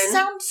 They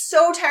sound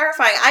so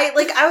terrifying.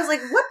 I was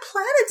like, what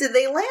planet did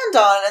they land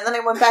on? And then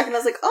I went back and I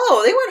was like,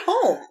 oh, they went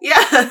home.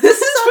 Yeah, this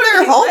is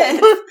where they're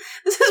home.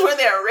 This is where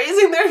they're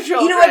raising their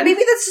children. You know what,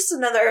 maybe that's just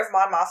another of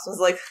Mon Mothma's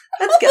like,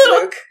 let's get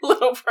Luke.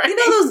 Little pranks. You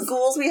know those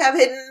ghouls we have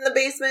hidden in the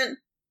basement?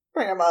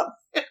 Bring them up.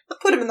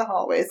 Put them in the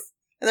hallways.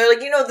 And they're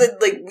like, you know,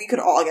 that like we could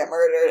all get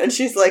murdered. And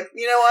she's like,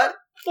 you know what?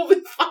 We'll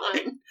be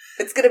fine.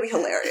 It's gonna be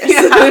hilarious.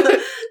 Yeah.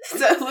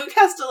 So Luke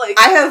has to like...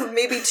 I have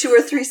maybe 2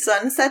 or 3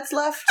 sunsets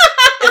left.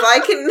 If I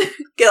can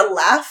get a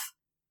laugh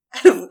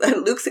at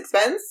Luke's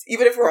expense,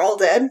 even if we're all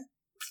dead,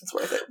 it's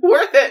worth it.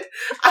 Worth it.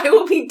 I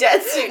will be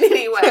dead soon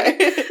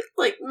anyway.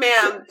 Like,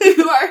 ma'am,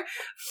 you are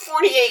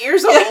 48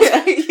 years old.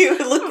 Yeah, you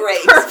look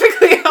great.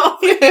 Perfectly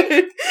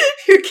healthy.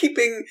 You're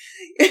keeping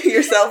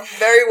yourself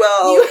very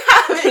well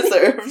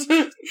preserved.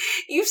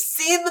 You've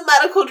seen the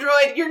medical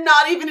droid. You're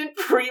not even in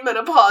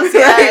premenopause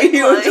yet. Right,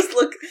 you just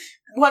look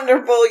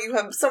wonderful. You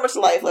have so much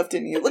life left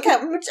in you. Look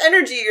how much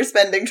energy you're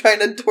spending trying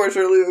to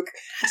torture Luke.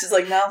 She's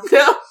like, no.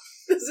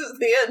 This is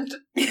the end.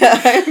 Yeah,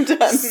 I'm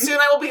done. Soon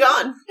I will be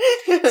gone.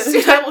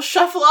 Soon I will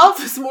shuffle off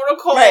this mortal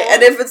coil. Right,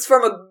 and if it's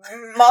from a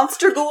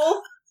monster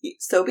ghoul,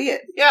 so be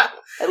it. Yeah.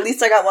 At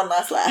least I got one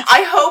last laugh.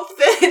 I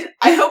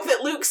hope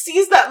that Luke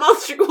sees that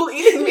monster ghoul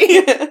eating me.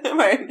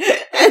 Right.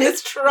 And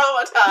is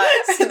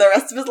traumatized. And the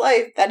rest of his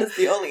life, that is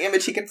the only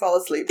image he can fall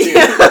asleep to.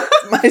 Yeah.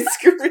 My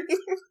scream.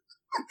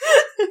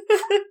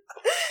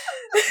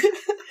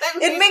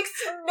 It makes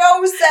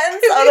no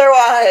sense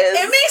otherwise.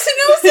 It makes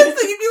no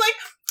sense that you'd be like,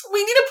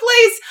 we need a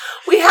place.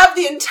 We have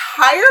the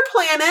entire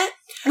planet.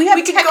 We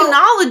have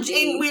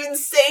technology. We have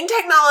insane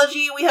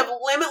technology. We have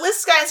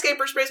limitless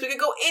skyscraper space. We could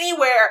go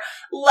anywhere.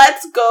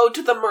 Let's go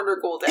to the murder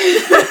ghoul den.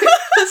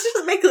 Let's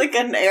just make like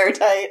an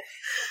airtight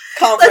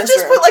conference room. Let's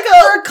just put like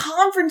a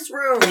conference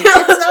room.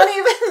 It's not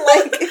even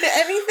like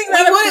anything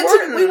that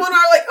important. We want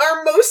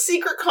our most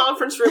secret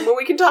conference room where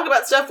we can talk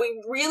about stuff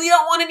we really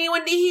don't want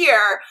anyone to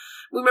hear.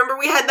 Remember,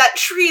 we had that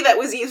tree that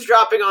was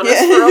eavesdropping on us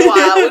for a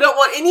while. We don't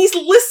want any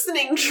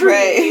listening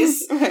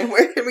trees. Right.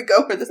 Where can we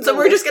go for this? So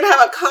we're just going to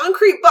have a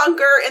concrete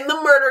bunker in the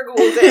murder ghoul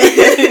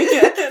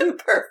den.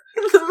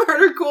 The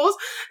murder ghouls.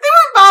 They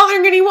weren't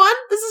bothering anyone.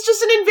 This is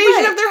just an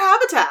invasion of their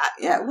habitat.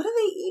 Yeah. What do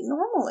they eat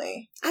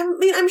normally? I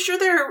mean, I'm sure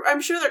they're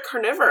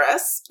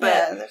carnivorous. But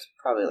yeah, there's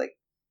probably like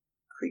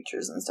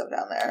creatures and stuff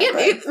down there. Yeah,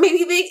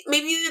 maybe they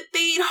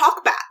eat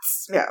hawk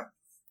bats. Yeah.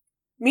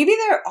 Maybe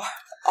there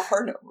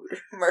are no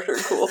murder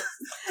ghouls.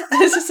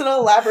 It's just an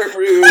elaborate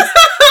ruse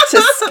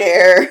to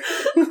scare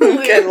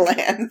Luke and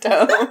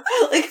Lando.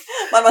 Like,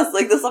 Mama's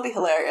like, this will be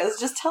hilarious.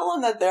 Just tell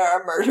them that there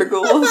are murder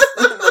ghouls.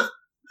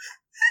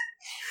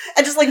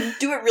 And just, like,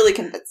 do it really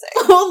convincing.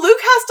 Well,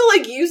 Luke has to,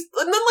 like,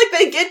 and then, like,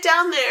 they get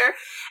down there,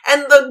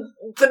 and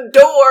the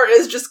door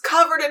is just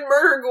covered in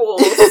murder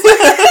ghouls. Luke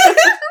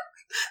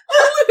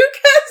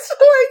has to,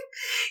 like,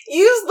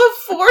 use the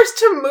force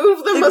to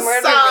move them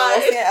aside.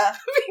 Ghouls, yeah.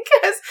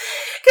 Because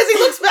he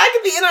looks back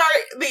at the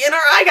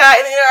NRI guy,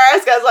 and the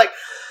NRI guy's like,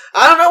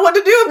 I don't know what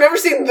to do. I've never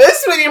seen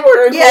this many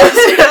murder ghouls.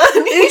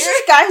 These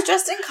guys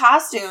dressed in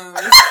costumes.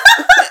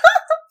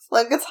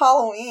 Like, it's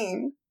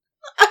Halloween.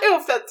 I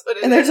hope that's what it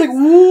is. And they're just like,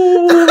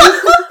 woo!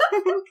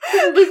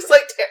 Luke's,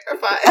 like,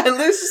 terrified. And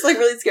Luke's just, like,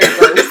 really scared of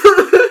ghosts.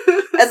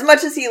 As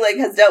much as he, like,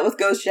 has dealt with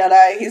Ghost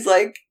Jedi, he's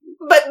like...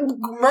 But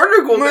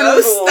murder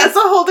ghosts, that's a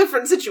whole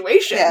different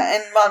situation. Yeah,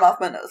 and Mon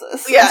Mothma knows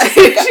this. Yeah.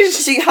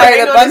 She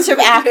hired a bunch of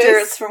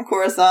actors from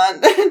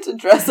Coruscant to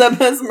dress up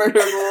as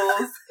murder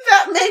ghouls.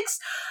 That makes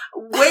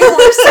way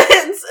more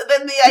sense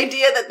than the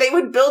idea that they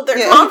would build their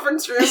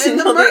conference room in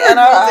the murder NRI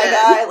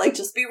guy. Like,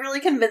 just be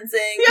really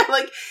convincing. Yeah,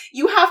 like,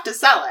 you have to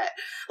sell it.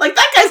 Like,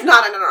 that guy's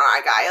not an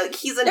NRI guy. Like,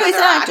 he's another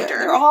actor.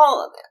 They're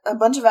all a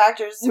bunch of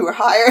actors who were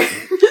hired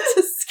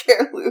to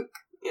scare Luke.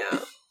 Yeah.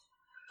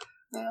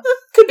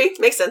 Could be.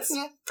 Makes sense.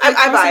 Yeah.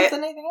 I buy it.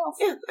 Than anything else.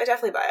 Yeah, I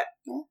definitely buy it.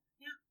 Yeah.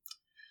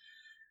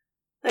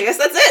 I guess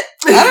that's it.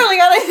 I don't really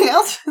got anything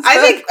else.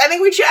 I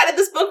think we chatted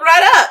this book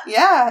right up.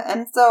 Yeah,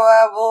 and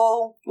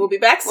so we'll be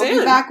back soon. We'll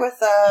be back with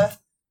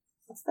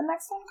what's the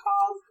next one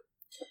called?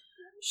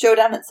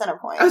 Showdown at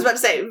Centerpoint. I was about to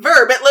say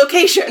verb at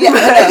location. Yeah,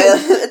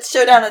 it's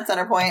Showdown at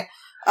Centerpoint.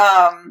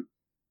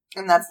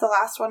 And that's the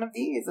last one of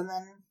these, and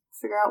then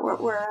figure out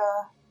what we're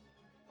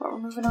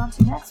moving on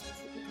to next.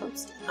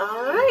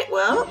 All right.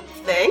 Well,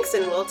 thanks,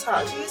 and we'll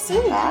talk to you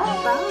soon. Bye.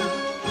 Bye.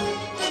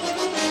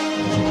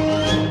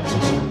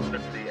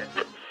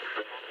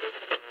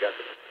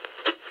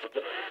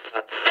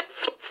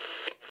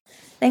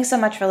 Thanks so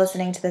much for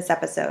listening to this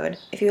episode.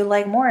 If you would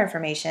like more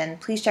information,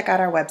 please check out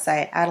our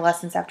website,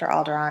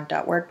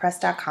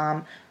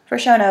 adolescenceafteralderon.wordpress.com, for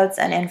show notes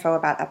and info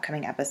about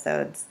upcoming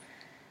episodes.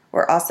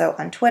 We're also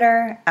on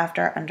Twitter,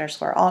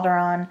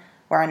 _Alderon.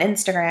 We're on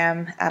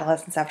Instagram,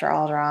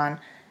 adolescenceafteralderon.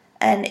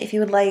 And if you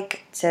would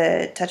like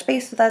to touch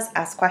base with us,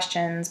 ask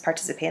questions,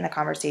 participate in the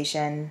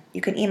conversation,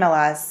 you can email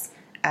us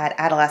at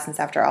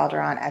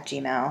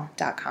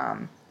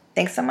adolescenceafteralderon@gmail.com.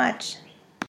 Thanks so much.